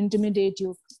 which can intimidate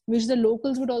you. Which the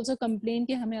locals would also complain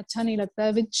कि हमें अच्छा नहीं लगता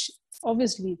है, which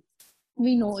obviously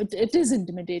we know it is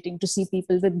intimidating to see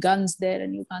people with guns there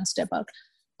and you can't step out.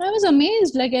 I was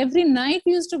amazed. Like every night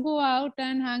we used to go out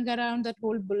and hang around that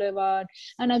whole boulevard,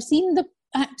 and I've seen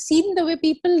the way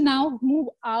people now move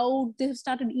out. They've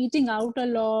started eating out a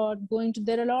lot,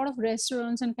 there are a lot of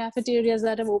restaurants and cafeterias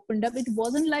that have opened up. It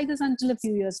wasn't like this until a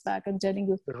few years back, I'm telling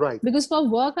you. Right. Because for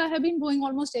work, I have been going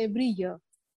almost every year.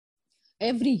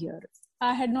 Every year.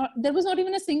 There was not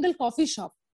even a single coffee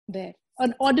shop there.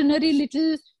 An ordinary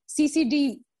little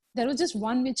CCD. There was just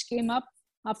one which came up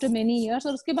after many years.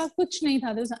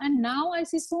 And now I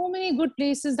see so many good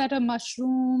places that are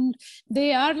mushroomed.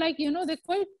 They are like, they're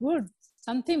quite good.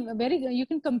 Something very, you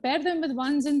can compare them with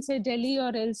ones in, say, Delhi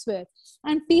or elsewhere.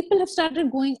 And people have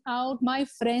started going out. My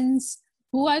friends,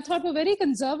 who I thought were very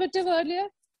conservative earlier,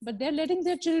 but they're letting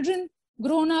their children,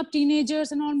 grown-up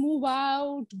teenagers and all, move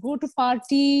out, go to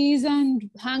parties and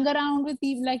hang around with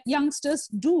people like youngsters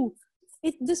do.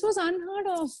 This was unheard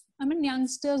of.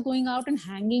 Youngsters going out and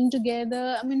hanging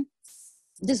together.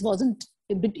 This wasn't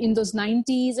in those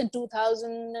 90s and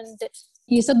 2000 and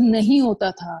ये सब नहीं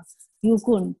होता था. You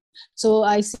couldn't. So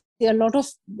I see a lot of,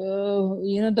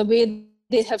 the way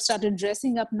they have started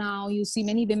dressing up now. You see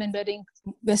many women wearing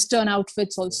Western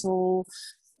outfits also.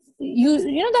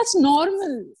 That's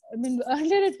normal.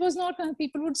 Earlier it was not.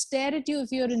 People would stare at you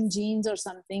if you're in jeans or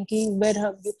something. Where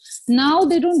have you? Now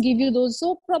they don't give you those.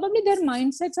 So probably their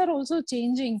mindsets are also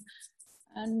changing,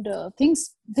 and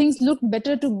things look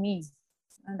better to me.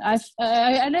 And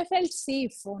I felt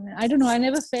safe. I don't know, I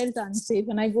never felt unsafe.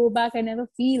 When I go back, I never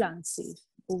feel unsafe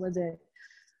over there.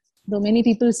 Though many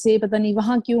people say, "Pata nahi,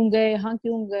 wahan kyun gaye, yahan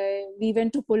kyun gaye?" We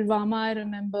went to Pulwama, I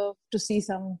remember, to see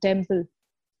some temple.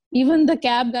 Even the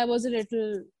cab guy was a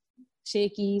little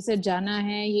shaky. He said, "Jana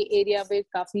hai, ye area mein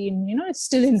kafi, it's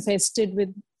still infested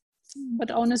with."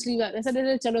 But honestly, I said,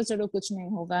 "Chalo, chalo, kuch nahi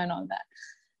hoga," and all that.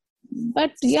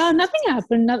 But yeah, nothing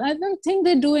happened. I don't think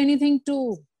they do anything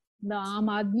to the Aam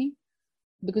Aadmi,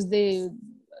 because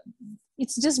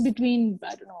it's just between,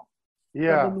 I don't know,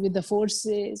 Yeah. probably with the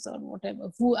forces or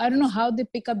whatever. I don't know how they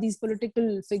pick up these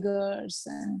political figures,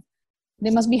 and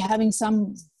they must be having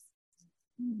some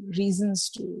reasons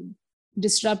to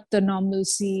disrupt the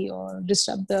normalcy or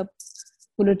disrupt the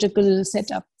political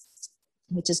setup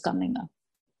which is coming up.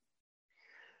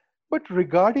 But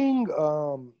regarding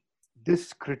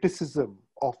this criticism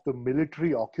of the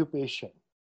military occupation,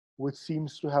 which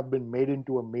seems to have been made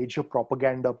into a major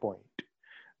propaganda point,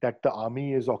 that the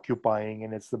army is occupying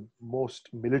and it's the most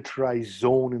militarized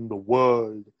zone in the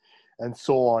world, and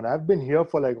so on. I've been here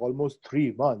for like almost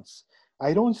 3 months.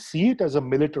 I don't see it as a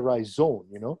militarized zone,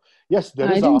 Yes, there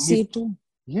is I didn't army. see it too.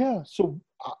 Yeah, so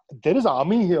there is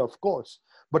army here, of course.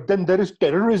 But then there is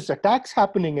terrorist attacks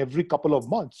happening every couple of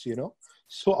months,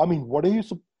 So, I mean, what are you...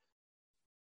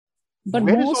 But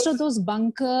most of those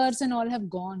bunkers and all have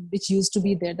gone, which used to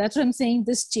be there. That's what I'm saying.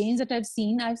 This change that I've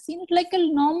seen it like a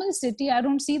normal city. I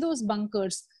don't see those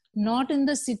bunkers, not in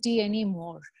the city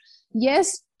anymore.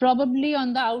 Yes, probably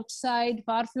on the outside,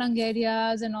 far-flung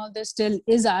areas and all, there still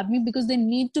is army because they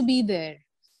need to be there.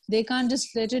 They can't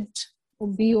just let it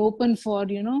be open for,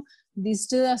 these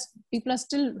people are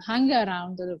still hanging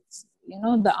around,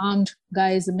 the armed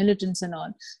guys, the militants and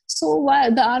all. So why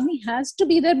the army has to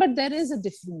be there, but there is a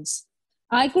difference.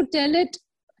 I could tell it,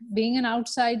 being an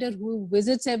outsider who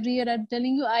visits every year. I'm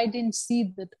telling you, I didn't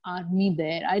see that army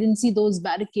there. I didn't see those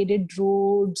barricaded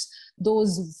roads,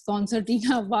 those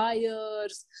concertina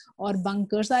wires or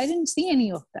bunkers. I didn't see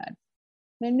any of that.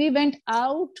 When we went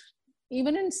out,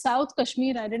 even in South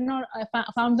Kashmir, I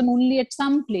found them only at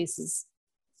some places.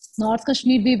 North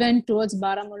Kashmir, we went towards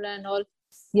Baramulla and all.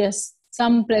 Yes,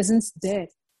 some presence there.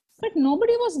 But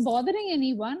nobody was bothering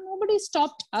anyone. Nobody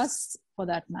stopped us, for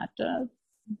that matter.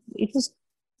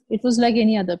 It was like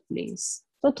any other place.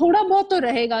 So thoda bahut to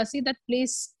rahega. See, that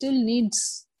place still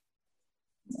needs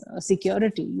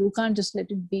security. You can't just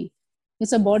let it be.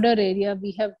 It's a border area.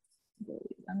 We have,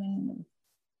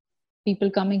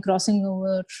 people crossing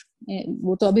over.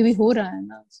 वो तो अभी भी हो रहा है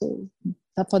ना. So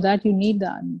for that you need the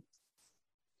army.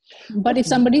 But if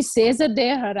somebody says that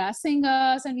they're harassing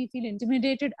us and we feel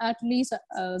intimidated, at least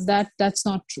that's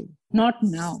not true. Not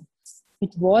now.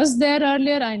 It was there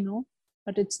earlier, I know,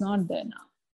 but it's not there now.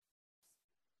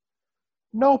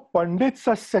 Now, Pandits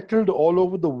are settled all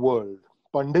over the world.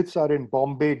 Pandits are in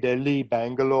Bombay, Delhi,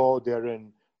 Bangalore, they're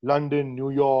in London, New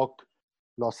York,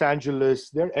 Los Angeles,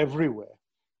 they're everywhere.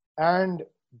 And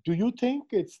do you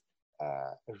think it's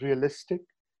realistic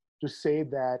to say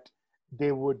that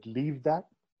they would leave that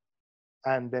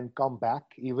and then come back,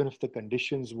 even if the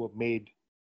conditions were made,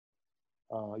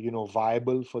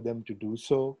 viable for them to do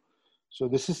so? So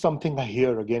this is something I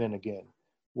hear again and again.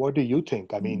 What do you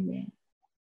think? Would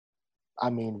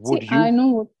you? I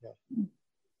know. Yeah.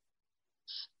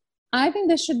 I think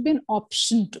there should be an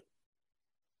option to.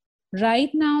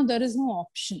 Right now, there is no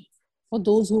option for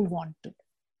those who want to.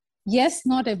 Yes,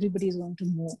 not everybody is going to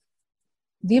move.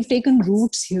 We have taken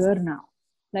roots here now.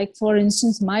 Like, for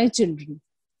instance, my children.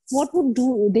 What would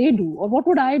they do? Or what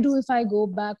would I do if I go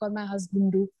back, or my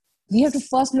husband do? We have to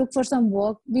first look for some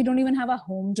work. We don't even have a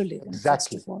home to live in.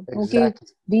 Exactly. First of all. Okay,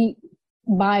 we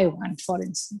buy one, for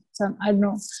instance. I don't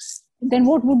know. Then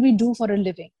what would we do for a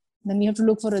living? Then we have to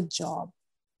look for a job.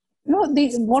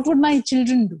 What would my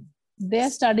children do? They're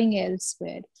studying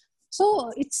elsewhere.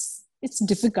 So it's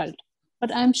difficult.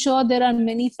 But I'm sure there are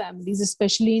many families,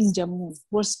 especially in Jammu,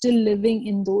 who are still living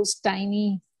in those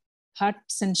tiny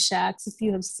huts and shacks. If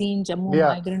you have seen Jammu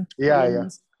migrant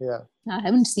colonies. Yeah. I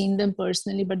haven't seen them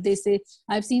personally, but they say,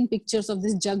 I've seen pictures of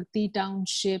this Jagti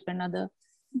township and other.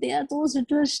 They are those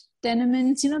little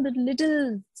tenements, the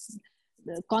little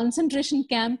concentration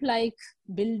camp-like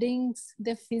buildings.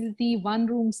 They're filthy,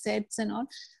 one-room sets and all.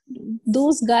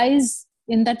 Those guys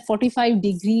in that 45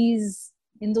 degrees,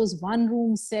 in those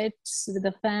one-room sets with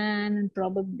a fan and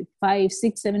probably 5,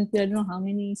 6, 7 people, I don't know how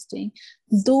many staying.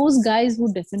 Those guys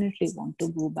would definitely want to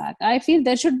go back. I feel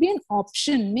there should be an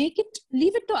option. Leave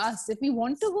it to us. If we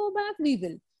want to go back, we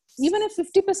will. Even if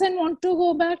 50% want to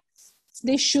go back,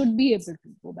 they should be able to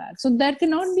go back. So there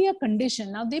cannot be a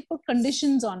condition. Now they put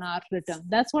conditions on our return.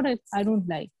 That's what I don't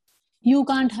like. you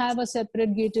can't have a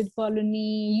separate gated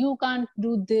colony, you can't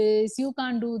do this, you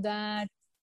can't do that.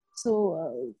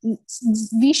 So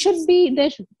we should be there,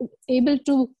 able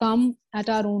to come at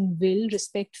our own will,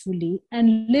 respectfully,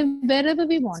 and live wherever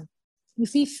we want.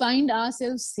 If we find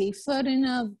ourselves safer in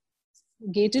a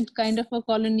gated kind of a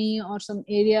colony or some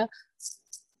area,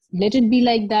 let it be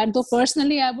like that. Though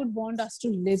personally, I would want us to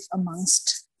live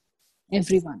amongst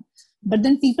everyone. But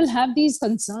then people have these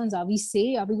concerns. Are we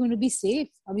safe? Are we going to be safe?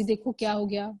 Abhi dekho kya ho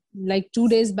gaya? Like 2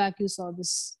 days back, you saw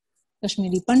this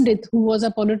Kashmiri Pandit who was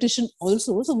a politician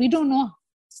also. So we don't know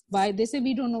why. They say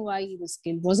we don't know why he was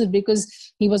killed. Was it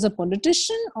because he was a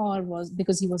politician, or was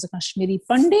because he was a Kashmiri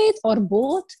Pandit, or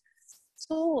both?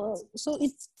 So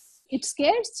it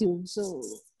scares you. So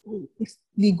if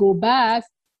we go back,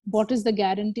 what is the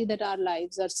guarantee that our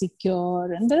lives are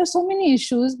secure? And there are so many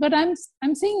issues, but I'm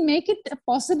saying make it a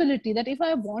possibility that if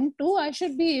I want to, I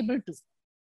should be able to.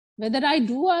 Whether I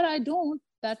do or I don't,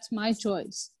 that's my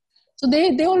choice. So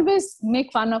they always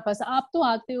make fun of us. Aap to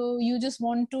aate ho, you just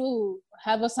want to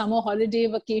have a summer holiday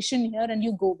vacation here and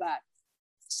you go back.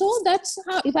 So that's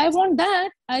how, if I want that,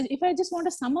 if I just want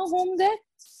a summer home there,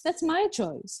 that's my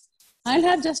choice. I'll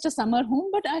have just a summer home,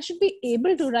 but I should be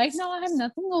able to. Right now, I have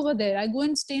nothing over there. I go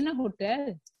and stay in a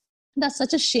hotel. That's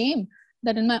such a shame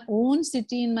that in my own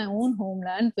city, in my own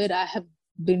homeland, where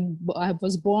I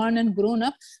was born and grown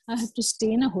up, I have to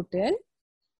stay in a hotel.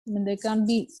 I mean, there can't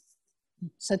be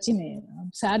such a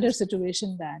sadder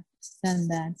situation than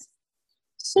that.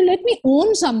 So let me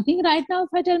own something. Right now, if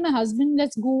I tell my husband,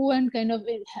 let's go and kind of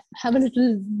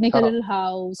make a little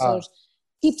house or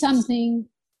keep something,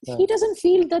 he doesn't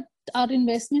feel that our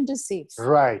investment is safe.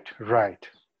 Right.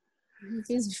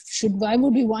 Because why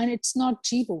would we want? It's not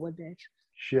cheap over there.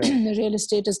 Sure. The real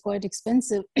estate is quite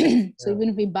expensive. So even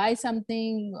if we buy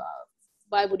something,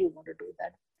 why would you want to do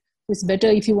that? It's better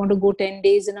if you want to go 10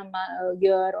 days in a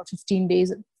year or 15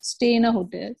 days, stay in a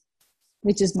hotel,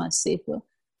 which is much safer.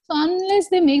 So unless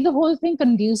they make the whole thing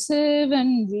conducive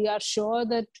and we are sure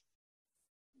that,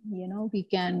 we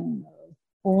can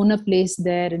own a place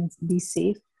there and be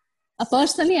safe.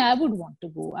 Personally, I would want to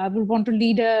go. I would want to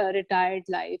lead a retired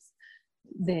life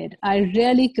there. I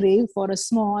really crave for a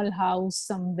small house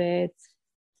somewhere.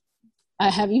 I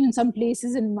have even some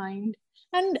places in mind.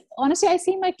 And honestly, I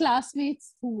see my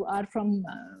classmates who are from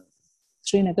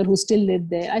Srinagar who still live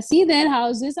there. I see their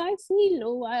houses. I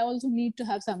feel, I also need to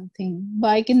have something.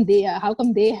 Why can they? How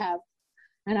come they have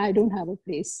and I don't have a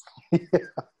place?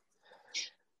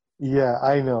 Yeah,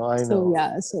 I know.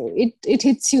 So it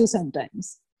hits you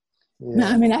sometimes. Yeah.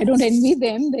 I mean, I don't envy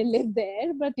them. They live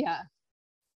there, but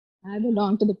I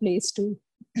belong to the place too.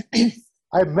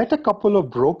 I met a couple of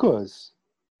brokers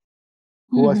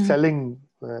who are selling,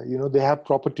 they have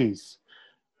properties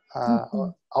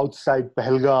outside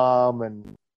Pahalgam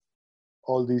and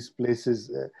all these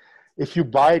places. If you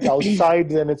buy it outside,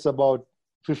 then it's about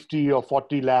 50 or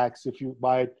 40 lakhs. If you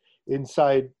buy it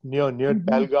inside near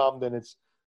Pahalgam, then it's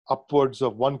upwards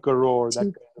of 1 crore, that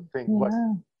kind of thing.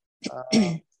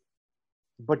 Yeah.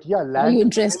 But land. Are you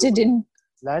interested in?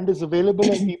 Land is available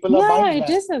and people are buying land.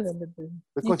 It is available.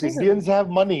 Because Indians have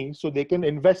money, so they can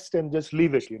invest and just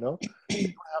leave it, They don't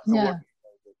have to worry about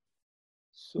it.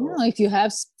 So, if you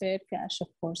have spare cash, of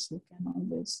course, you can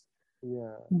always.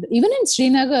 Yeah. Even in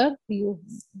Srinagar,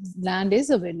 land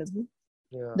is available.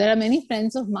 Yeah. There are many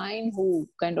friends of mine who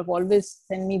kind of always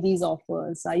send me these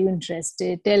offers. Are you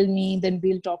interested? Tell me, then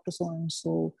we'll talk to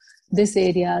so-and-so. This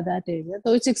area, that area.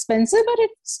 So it's expensive, but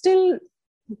it's still,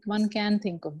 one can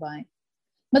think of buying.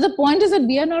 But the point is that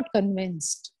we are not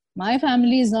convinced. My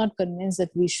family is not convinced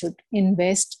that we should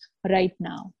invest right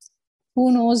now.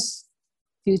 Who knows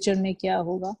future mein kya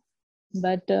hoga?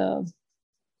 But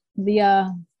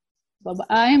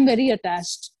I am very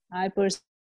attached. I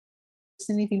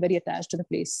personally feel very attached to the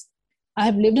place. I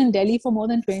have lived in Delhi for more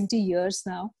than 20 years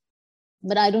now,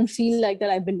 but I don't feel like that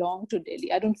I belong to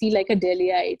Delhi. I don't feel like a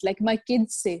Delhiite. Like my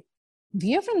kids say,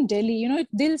 we are from Delhi,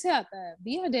 dil se aata hai.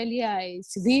 We are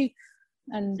Delhiites.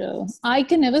 And I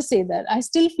can never say that. I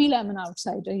still feel I'm an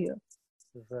outsider here.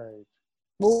 Right.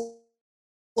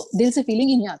 Dil se feeling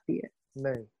ही नहीं आती है.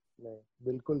 नहीं,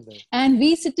 बिल्कुल नहीं. And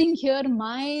we sitting here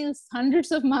miles,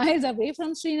 hundreds of miles away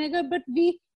from Srinagar, but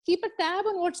we keep a tab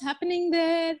on what's happening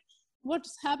there,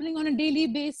 what's happening on a daily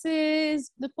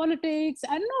basis, the politics.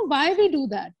 I don't know why we do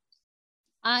that.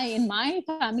 In my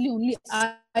family only,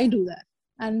 I do that.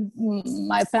 And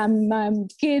my family, my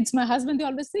kids, my husband, they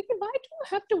always say, why do you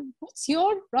have to, what's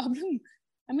your problem?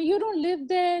 I mean, you don't live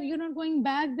there, you're not going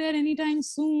back there anytime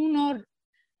soon, or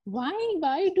why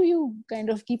do you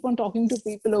kind of keep on talking to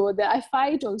people over there? I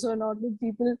fight also a lot with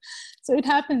people. So it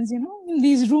happens, in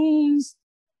these rooms.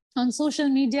 on social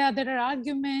media, there are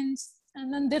arguments,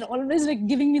 and then they're always like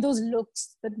giving me those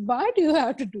looks that why do you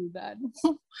have to do that?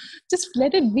 Just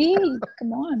let it be.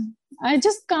 Come on. I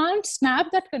just can't snap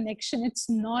that connection. It's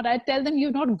not. I tell them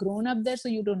you've not grown up there, so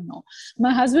you don't know.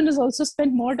 My husband has also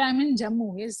spent more time in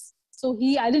Jammu. So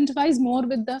he identifies more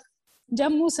with the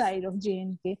Jammu side of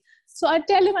J&K. So I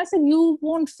tell him, I said, you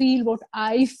won't feel what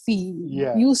I feel.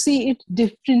 Yeah. You see it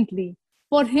differently.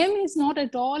 For him, he's not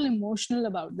at all emotional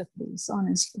about the place,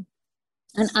 honestly.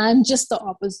 And I'm just the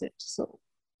opposite. So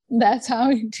that's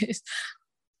how it is.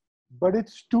 But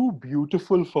it's too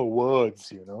beautiful for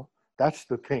words, That's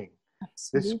the thing.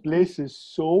 Absolutely. This place is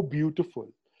so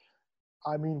beautiful.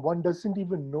 I mean, one doesn't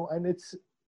even know. And it's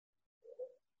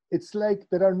like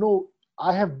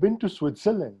I have been to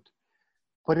Switzerland,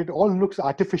 but it all looks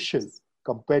artificial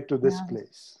compared to this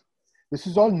place. This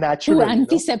is all natural. Too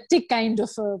antiseptic kind of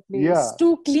a place. Yeah.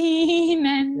 Too clean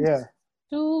and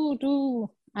too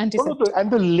antiseptic.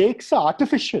 And the lakes are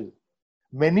artificial.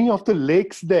 Many of the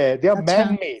lakes there, they are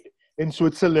man-made in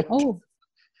Switzerland. Oh.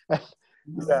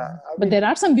 Yeah, but there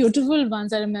are some beautiful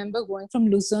ones. I remember going from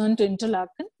Lucerne to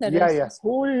Interlaken. There is this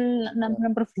whole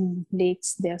number of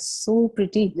lakes. They're so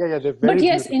pretty. Yeah, they're very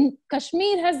beautiful. In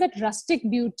Kashmir has that rustic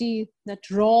beauty, that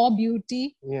raw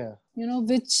beauty. Yeah.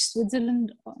 Which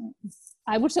Switzerland,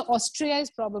 I would say Austria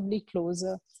is probably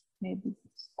closer, maybe.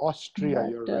 Austria,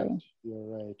 you're right.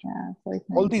 Yeah, quite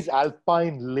nice. All these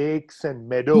alpine lakes and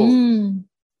meadows.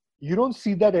 You don't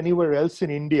see that anywhere else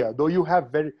in India, though you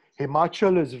have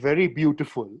Himachal is very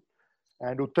beautiful,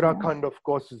 and Uttarakhand, of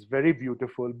course, is very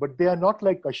beautiful, but they are not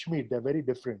like Kashmir. They're very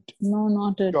different. No,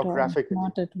 not at all. Geographically.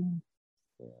 Not at all.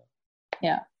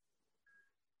 Yeah.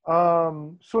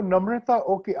 So Namrata,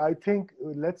 okay, I think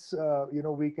let's,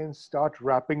 we can start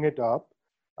wrapping it up.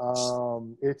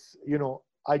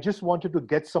 I just wanted to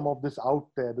get some of this out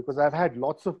there because I've had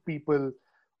lots of people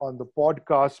on the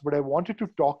podcast, but I wanted to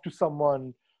talk to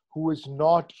someone who is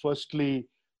not firstly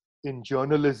in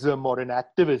journalism or in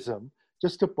activism,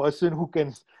 just a person who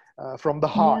can, from the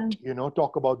heart,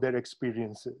 talk about their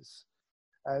experiences.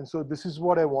 And so this is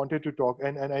what I wanted to talk.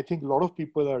 And I think a lot of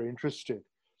people are interested.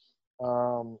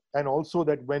 And also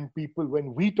that when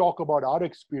we talk about our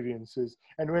experiences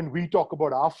and when we talk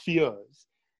about our fears,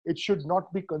 it should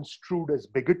not be construed as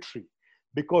bigotry,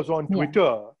 because on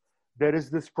Twitter, there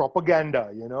is this propaganda,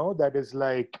 that is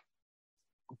like,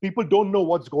 people don't know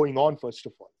what's going on, first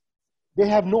of all. They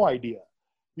have no idea.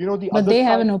 But they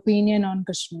have an opinion on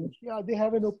Kashmir. Yeah, they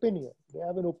have an opinion.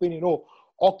 Oh,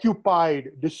 occupied,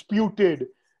 disputed,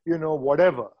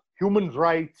 whatever, human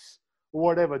rights,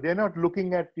 whatever. They're not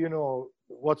looking at,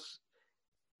 what's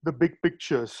the big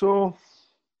picture. So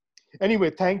anyway,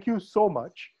 thank you so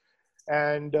much.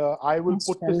 And I will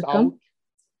put this out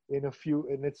in a few,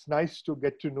 and it's nice to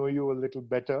get to know you a little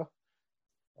better.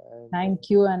 And, thank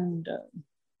you. And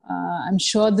I'm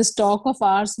sure this talk of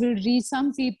ours will reach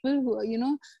some people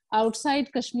who,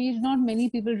 outside Kashmir, not many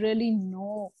people really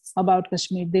know about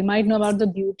Kashmir. They might know about the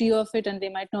beauty of it and they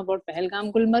might know about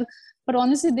Pahalgam, Gulmarg, but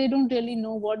honestly, they don't really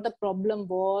know what the problem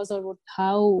was or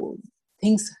how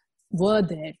things were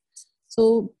there.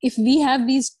 So if we have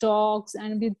these talks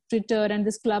and with Twitter and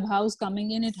this clubhouse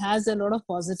coming in, it has a lot of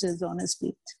positives,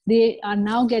 honestly. They are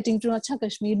now getting to know, Acha,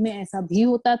 Kashmir mein aisa bhi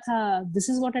hota tha. This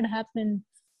is what had happened.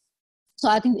 So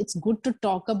I think it's good to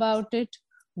talk about it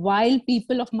while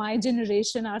people of my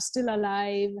generation are still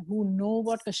alive, who know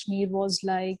what Kashmir was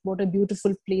like, what a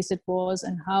beautiful place it was,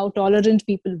 and how tolerant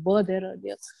people were there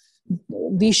earlier.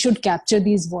 We should capture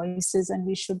these voices and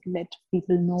we should let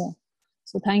people know.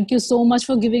 So thank you so much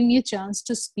for giving me a chance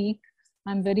to speak.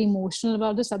 I'm very emotional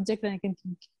about the subject and I can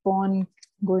keep on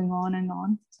going on and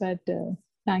on. But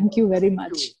thank you very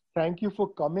much. Thank you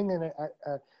for coming.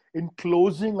 And in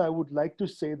closing, I would like to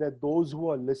say that those who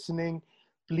are listening,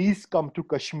 please come to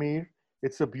Kashmir.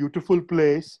 It's a beautiful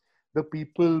place. The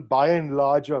people, by and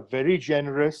large, are very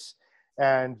generous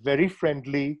and very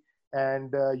friendly.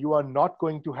 And you are not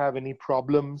going to have any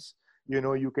problems.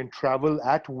 You can travel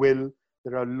at will.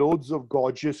 There are loads of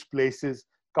gorgeous places.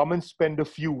 Come and spend a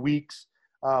few weeks.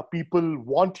 People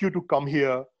want you to come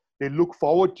here. They look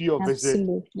forward to your visit.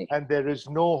 And there is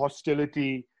no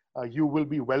hostility. You will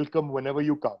be welcome whenever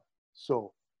you come.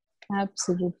 So,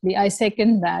 absolutely. I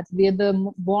second that. We are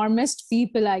the warmest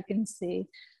people, I can say.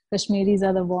 Kashmiris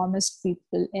are the warmest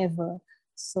people ever.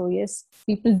 So yes,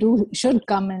 people should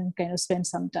come and kind of spend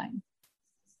some time.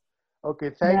 Okay,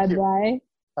 thank you. Bye-bye.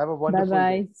 Have a wonderful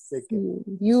day. Take care.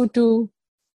 You too.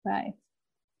 Bye.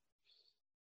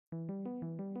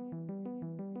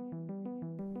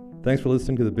 Thanks for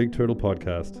listening to the Big Turtle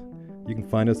Podcast. You can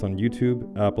find us on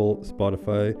YouTube, Apple,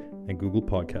 Spotify, and Google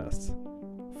Podcasts.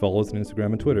 Follow us on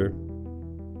Instagram and Twitter.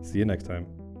 See you next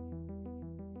time.